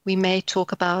 We may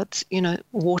talk about,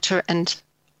 water and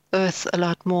earth a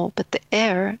lot more, but the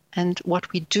air and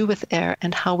what we do with air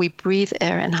and how we breathe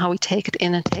air and how we take it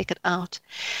in and take it out,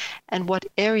 and what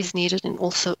air is needed, and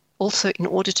also in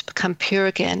order to become pure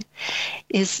again,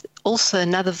 is also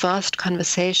another vast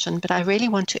conversation. But I really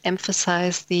want to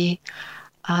emphasize the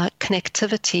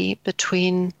connectivity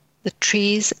between the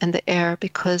trees and the air,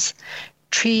 because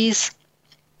trees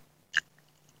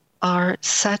are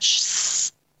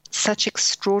such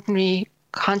extraordinary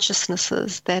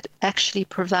consciousnesses that actually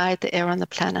provide the air on the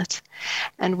planet.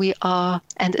 And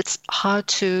it's hard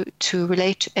to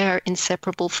relate to air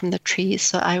inseparable from the trees.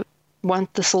 So I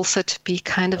want this also to be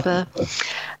kind of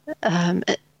an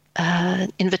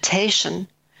invitation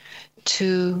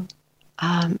to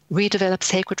redevelop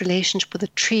sacred relationship with the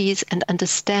trees, and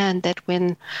understand that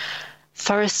when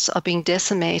forests are being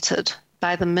decimated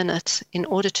by the minute in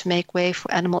order to make way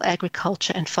for animal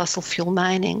agriculture and fossil fuel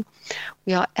mining,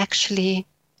 we are actually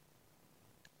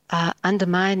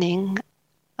undermining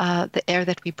the air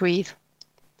that we breathe.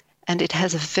 And it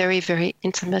has a very, very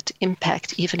intimate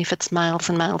impact, even if it's miles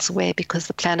and miles away, because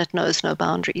the planet knows no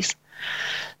boundaries.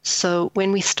 So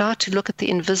when we start to look at the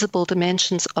invisible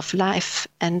dimensions of life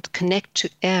and connect to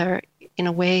air in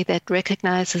a way that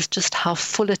recognizes just how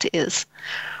full it is,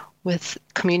 with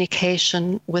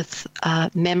communication, with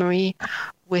memory,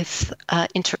 with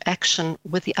interaction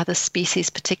with the other species,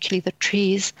 particularly the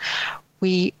trees,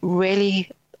 we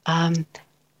really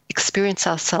experience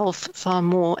ourselves far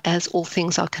more as all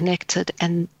things are connected,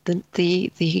 and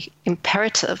the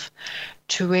imperative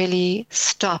to really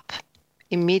stop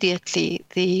immediately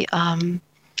the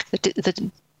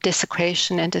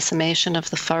desecration and decimation of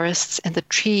the forests and the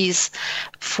trees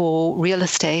for real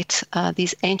estate.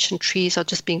 These ancient trees are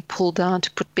just being pulled down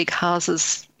to put big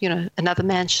houses, another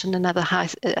mansion, another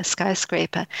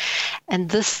skyscraper. And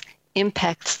this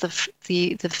impacts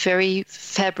the very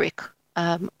fabric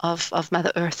of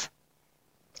Mother Earth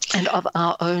and of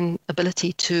our own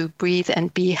ability to breathe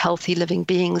and be healthy living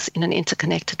beings in an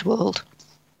interconnected world.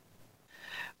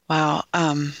 Wow.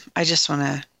 I just want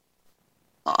to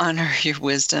honor your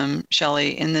wisdom,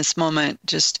 Shelley, in this moment,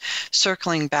 just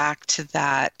circling back to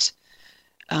that.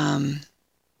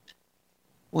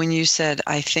 When you said,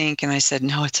 I think, and I said,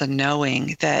 no, it's a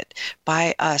knowing, that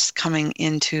by us coming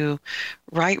into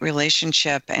right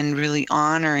relationship and really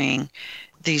honoring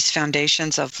these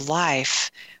foundations of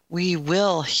life, we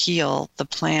will heal the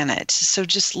planet. So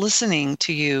just listening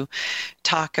to you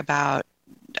talk about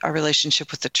our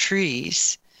relationship with the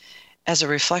trees as a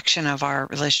reflection of our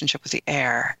relationship with the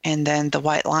air, and then the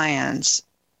white lions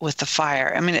with the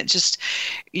fire. I mean, it just,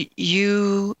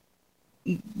 you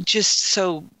just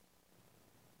so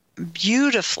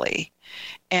beautifully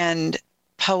and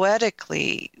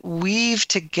poetically weave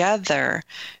together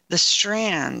the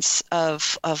strands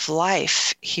of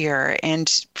life here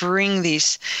and bring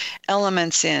these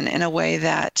elements in a way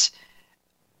that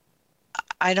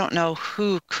I don't know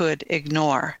who could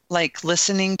ignore. Like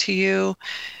listening to you,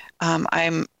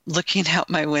 I'm looking out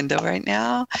my window right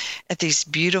now at these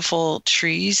beautiful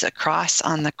trees across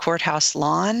on the courthouse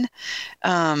lawn,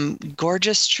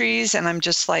 gorgeous trees, and I'm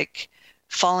just like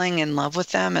falling in love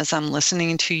with them as I'm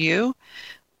listening to you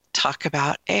talk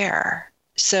about air.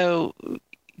 So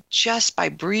just by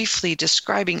briefly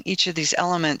describing each of these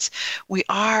elements, we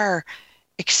are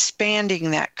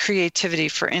expanding that creativity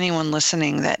for anyone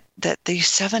listening, that these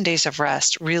 7 days of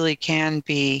rest really can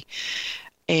be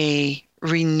a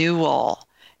renewal,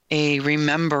 a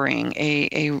remembering,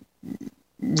 a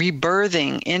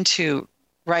rebirthing into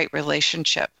right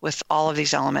relationship with all of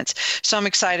these elements. So I'm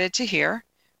excited to hear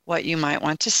what you might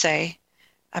want to say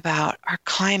about our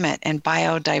climate and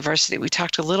biodiversity. We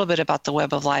talked a little bit about the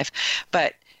web of life,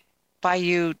 but by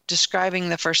you describing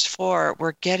the first 4,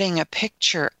 we're getting a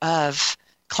picture of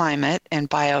climate and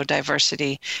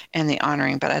biodiversity and the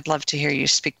honoring, but I'd love to hear you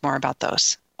speak more about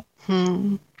those.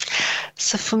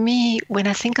 So for me, when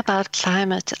I think about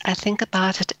climate, I think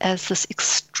about it as this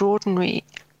extraordinary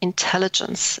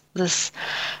intelligence, this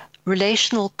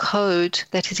relational code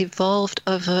that has evolved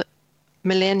over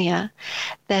millennia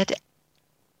that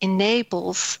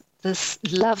enables this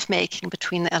lovemaking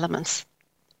between the elements.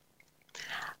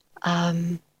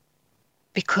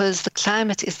 Because the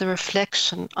climate is the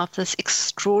reflection of this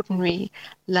extraordinary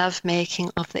lovemaking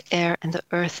of the air and the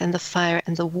earth and the fire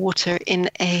and the water in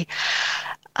a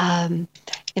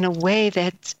way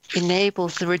that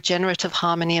enables the regenerative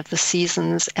harmony of the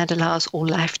seasons and allows all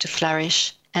life to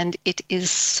flourish. And it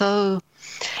is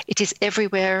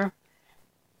everywhere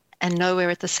and nowhere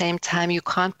at the same time. You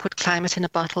can't put climate in a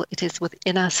bottle. It is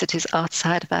within us. It is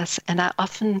outside of us. And I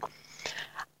often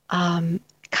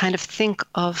kind of think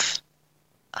of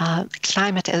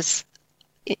climate as,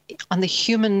 on the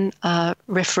human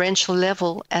referential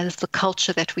level, as the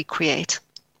culture that we create.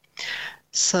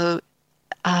 So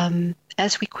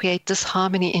as we create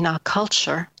disharmony in our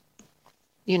culture,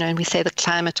 and we say the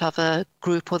climate of a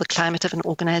group or the climate of an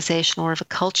organization or of a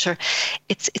culture,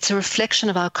 it's a reflection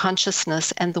of our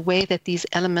consciousness and the way that these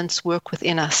elements work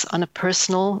within us on a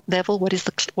personal level.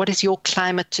 What is your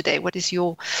climate today? What is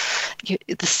the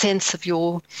sense of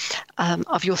your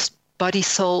body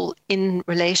soul in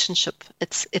relationship?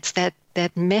 It's that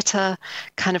meta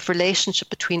kind of relationship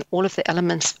between all of the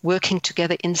elements working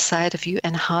together inside of you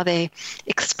and how they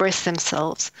express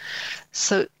themselves.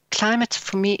 So climate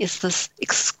for me is this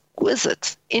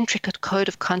exquisite, intricate code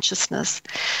of consciousness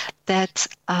that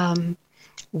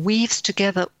weaves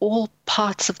together all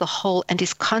parts of the whole and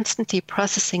is constantly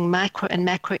processing micro and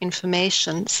macro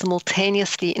information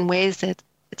simultaneously in ways that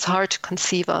it's hard to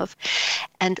conceive of,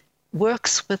 and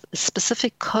works with a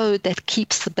specific code that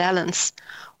keeps the balance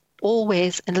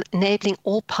always, and enabling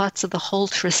all parts of the whole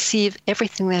to receive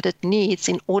everything that it needs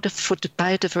in order for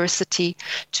biodiversity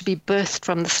to be birthed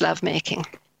from this lovemaking.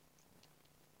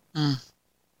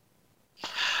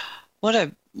 What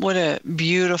a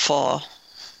beautiful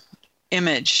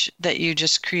image that you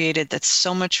just created, that's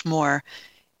so much more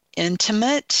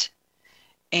intimate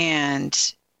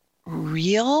and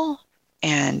real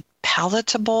and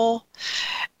palatable.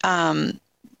 The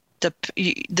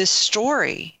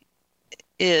story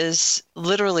is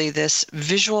literally this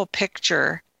visual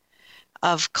picture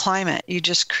of climate you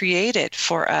just created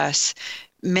for us,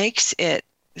 makes it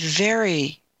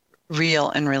very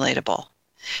real and relatable.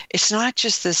 It's not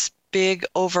just this big,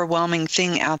 overwhelming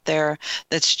thing out there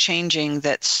that's changing,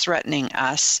 that's threatening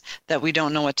us, that we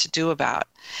don't know what to do about.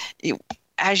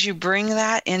 As you bring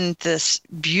that in this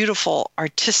beautiful,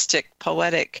 artistic,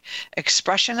 poetic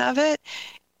expression of it,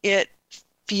 it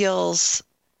feels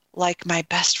like my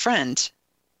best friend.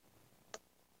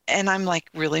 And I'm like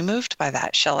really moved by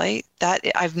that, Shelley. That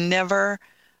I've never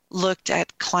looked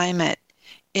at climate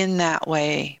in that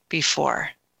way before.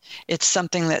 It's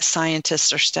something that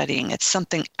scientists are studying. It's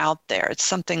something out there. It's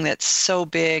something that's so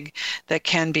big that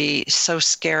can be so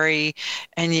scary.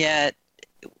 And yet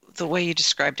the way you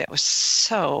described it was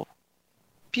so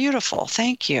beautiful.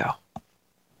 Thank you.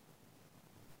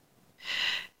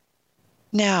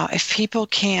 Now, if people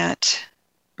can't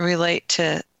relate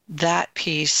to that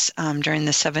piece during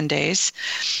the 7 days,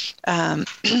 well,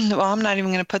 I'm not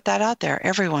even going to put that out there.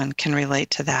 Everyone can relate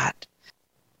to that.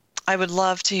 I would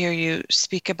love to hear you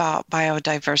speak about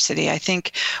biodiversity. I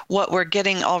think what we're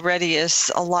getting already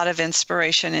is a lot of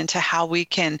inspiration into how we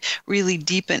can really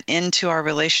deepen into our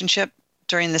relationship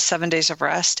during the 7 days of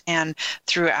rest and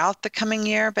throughout the coming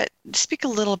year. But speak a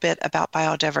little bit about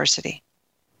biodiversity.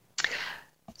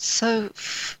 So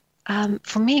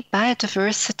for me,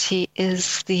 biodiversity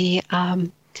is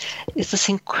this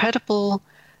incredible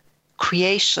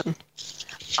creation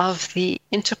of the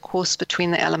intercourse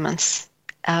between the elements.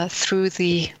 Through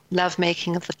the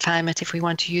lovemaking of the climate, if we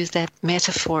want to use that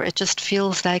metaphor, it just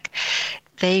feels like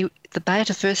the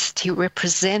biodiversity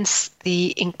represents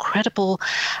the incredible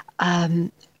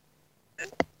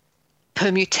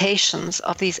permutations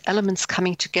of these elements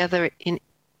coming together in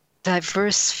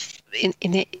diverse, in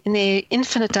their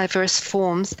infinite diverse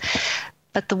forms.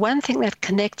 But the one thing that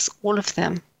connects all of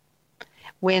them,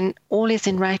 when all is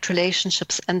in right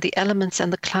relationships and the elements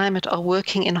and the climate are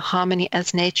working in harmony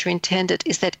as nature intended,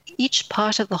 is that each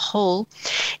part of the whole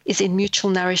is in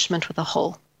mutual nourishment with the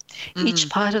whole. Each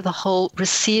part of the whole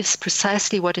receives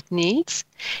precisely what it needs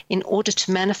in order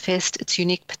to manifest its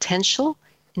unique potential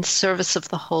in service of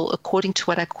the whole, according to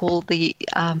what I call the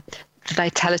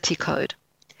vitality code.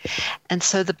 And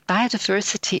so the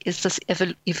biodiversity is this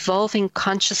evolving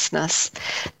consciousness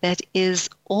that is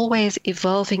always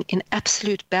evolving in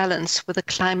absolute balance with the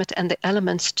climate and the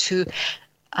elements to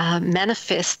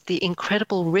manifest the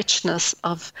incredible richness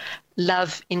of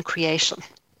love in creation.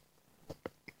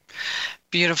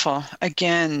 Beautiful.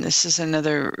 Again, this is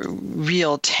another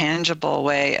real, tangible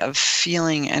way of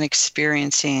feeling and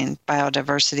experiencing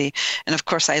biodiversity. And of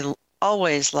course, I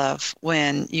always love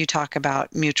when you talk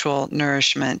about mutual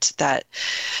nourishment.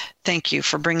 Thank you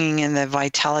for bringing in the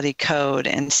vitality code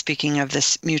and speaking of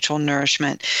this mutual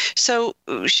nourishment. So,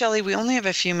 Shelley, we only have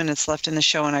a few minutes left in the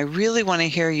show, and I really want to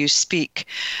hear you speak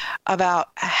about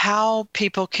how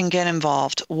people can get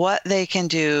involved, what they can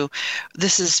do.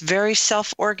 This is very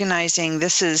self-organizing.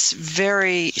 This is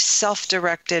very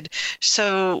self-directed.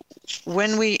 So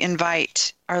when we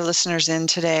invite our listeners in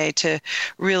today to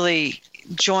really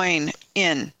join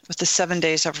in with the 7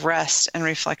 days of rest and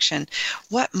reflection,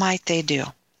 what might they do?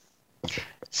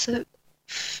 So,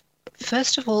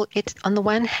 first of all, on the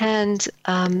one hand,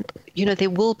 there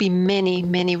will be many,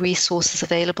 many resources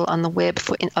available on the web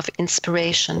of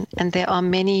inspiration, and there are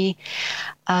many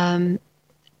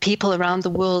people around the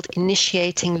world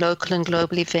initiating local and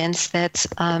global events that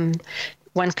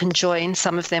one can join.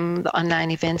 Some of them, the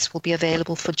online events, will be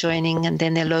available for joining, and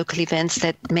then there are local events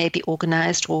that may be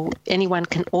organized, or anyone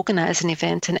can organize an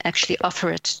event and actually offer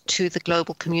it to the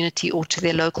global community or to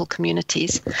their local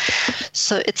communities.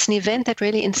 So it's an event that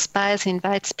really inspires and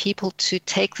invites people to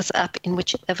take this up in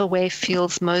whichever way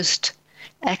feels most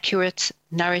accurate,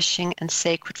 nourishing, and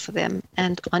sacred for them.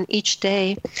 And on each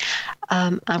day,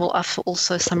 I will offer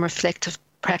also some reflective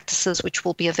practices which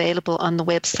will be available on the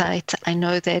website. I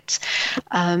know that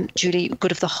Julie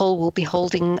Good of the Whole will be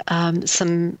holding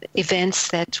some events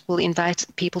that will invite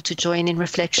people to join in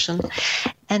reflection.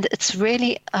 And it's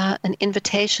really an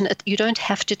invitation. You don't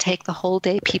have to take the whole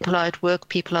day. People are at work,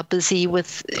 people are busy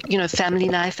with, family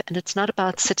life, and it's not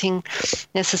about sitting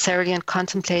necessarily and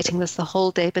contemplating this the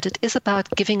whole day, but it is about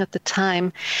giving it the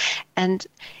time and,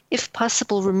 if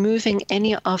possible, removing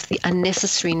any of the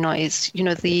unnecessary noise,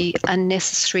 the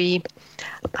unnecessary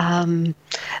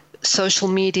social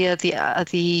media,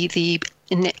 the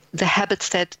habits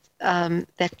that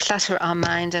clutter our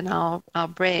mind and our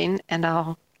brain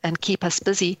and keep us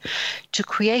busy, to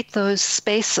create those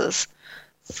spaces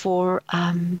for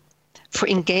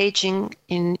engaging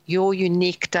in your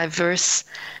unique, diverse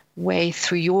way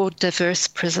through your diverse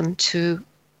prism to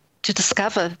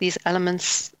discover these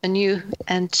elements anew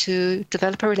and to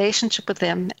develop a relationship with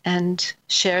them and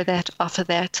share that, offer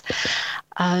that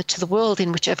to the world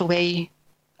in whichever way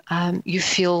you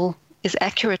feel is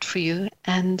accurate for you.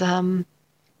 And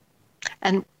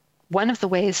one of the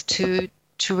ways to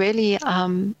really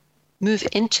move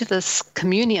into this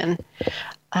communion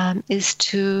is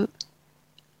to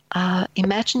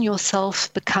imagine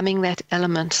yourself becoming that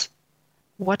element.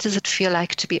 What does it feel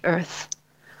like to be earth?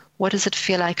 What does it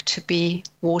feel like to be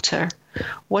water?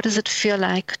 What does it feel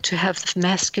like to have the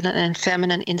masculine and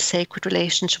feminine in sacred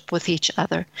relationship with each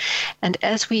other? And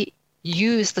as we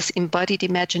use this embodied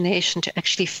imagination to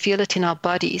actually feel it in our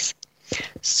bodies,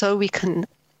 so we can,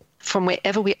 from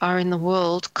wherever we are in the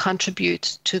world,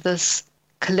 contribute to this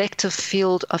collective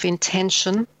field of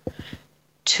intention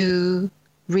to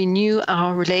renew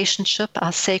our relationship,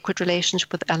 our sacred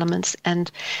relationship with elements. And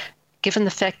given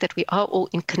the fact that we are all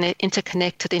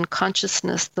interconnected in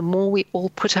consciousness, the more we all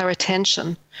put our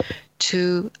attention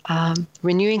to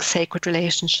renewing sacred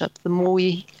relationship, the more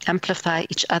we amplify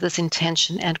each other's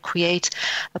intention and create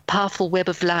a powerful web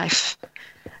of life,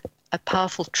 a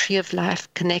powerful tree of life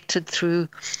connected through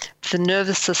the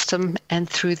nervous system and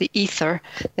through the ether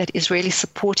that is really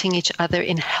supporting each other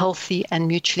in healthy and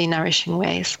mutually nourishing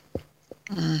ways.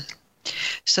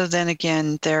 So then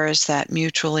again, there is that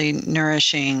mutually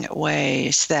nourishing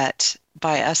ways that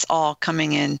by us all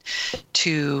coming in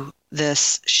to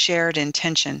this shared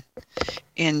intention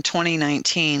in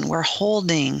 2019, we're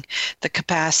holding the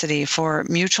capacity for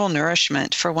mutual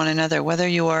nourishment for one another, whether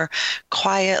you are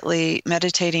quietly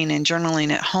meditating and journaling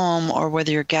at home or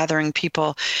whether you're gathering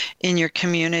people in your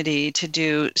community to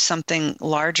do something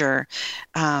larger.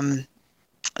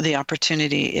 The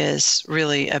opportunity is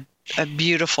really a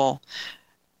beautiful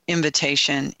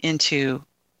invitation into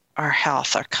our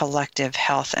health, our collective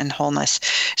health and wholeness.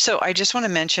 So I just want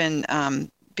to mention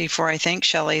before I thank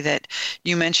Shelley that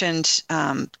you mentioned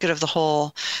Good of the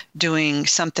Whole doing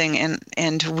something,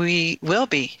 and we will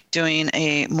be doing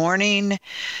a morning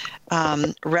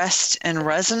rest and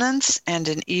resonance and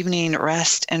an evening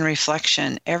rest and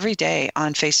reflection every day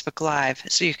on Facebook Live.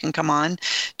 So you can come on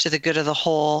to the Good of the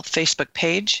Whole Facebook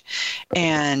page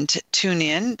and tune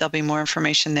in. There'll be more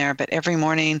information there, but every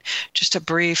morning, just a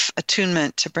brief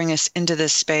attunement to bring us into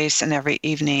this space, and every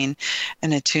evening,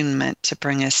 an attunement to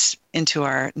bring us into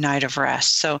our night of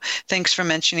rest. So thanks for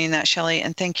mentioning that, Shelley,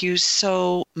 and thank you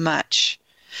so much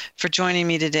for joining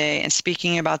me today and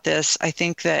speaking about this. I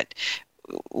think that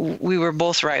we were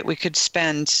both right. We could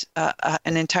spend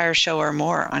an entire show or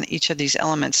more on each of these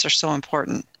elements. They're so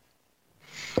important.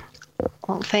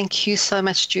 Well, thank you so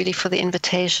much, Julie, for the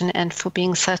invitation and for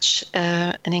being such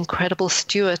an incredible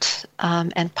steward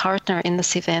and partner in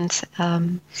this event,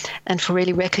 and for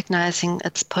really recognizing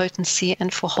its potency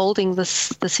and for holding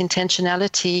this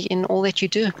intentionality in all that you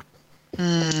do.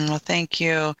 Well, thank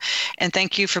you. And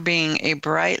thank you for being a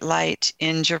bright light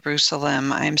in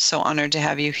Jerusalem. I'm so honored to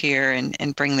have you here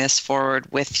and bring this forward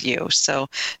with you. So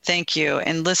thank you.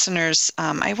 And listeners,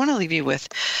 I want to leave you with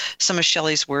some of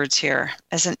Shelley's words here.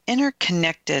 As an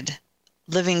interconnected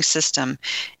living system,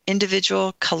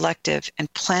 individual, collective,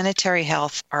 and planetary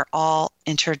health are all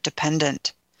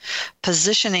interdependent.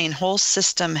 Positioning whole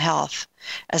system health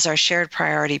as our shared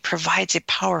priority provides a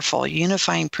powerful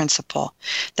unifying principle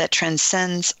that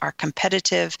transcends our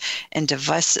competitive and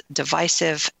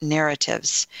divisive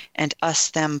narratives and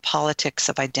us-them politics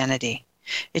of identity.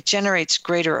 It generates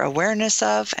greater awareness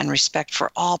of and respect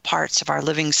for all parts of our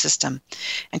living system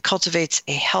and cultivates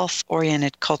a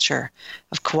health-oriented culture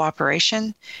of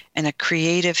cooperation and a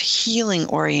creative,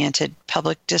 healing-oriented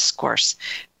public discourse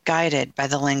guided by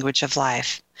the language of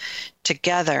life.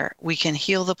 Together, we can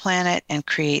heal the planet and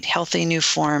create healthy new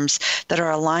forms that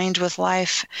are aligned with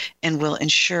life and will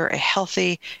ensure a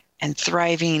healthy and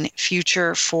thriving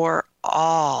future for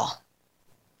all.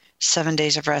 7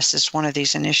 Days of Rest is one of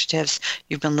these initiatives.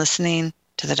 You've been listening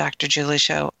to The Dr. Julie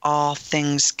Show, All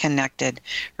Things Connected.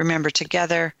 Remember,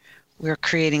 together, we're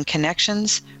creating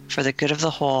connections for the good of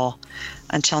the whole.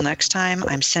 Until next time,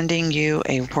 I'm sending you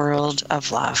a world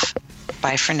of love.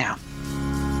 Bye for now.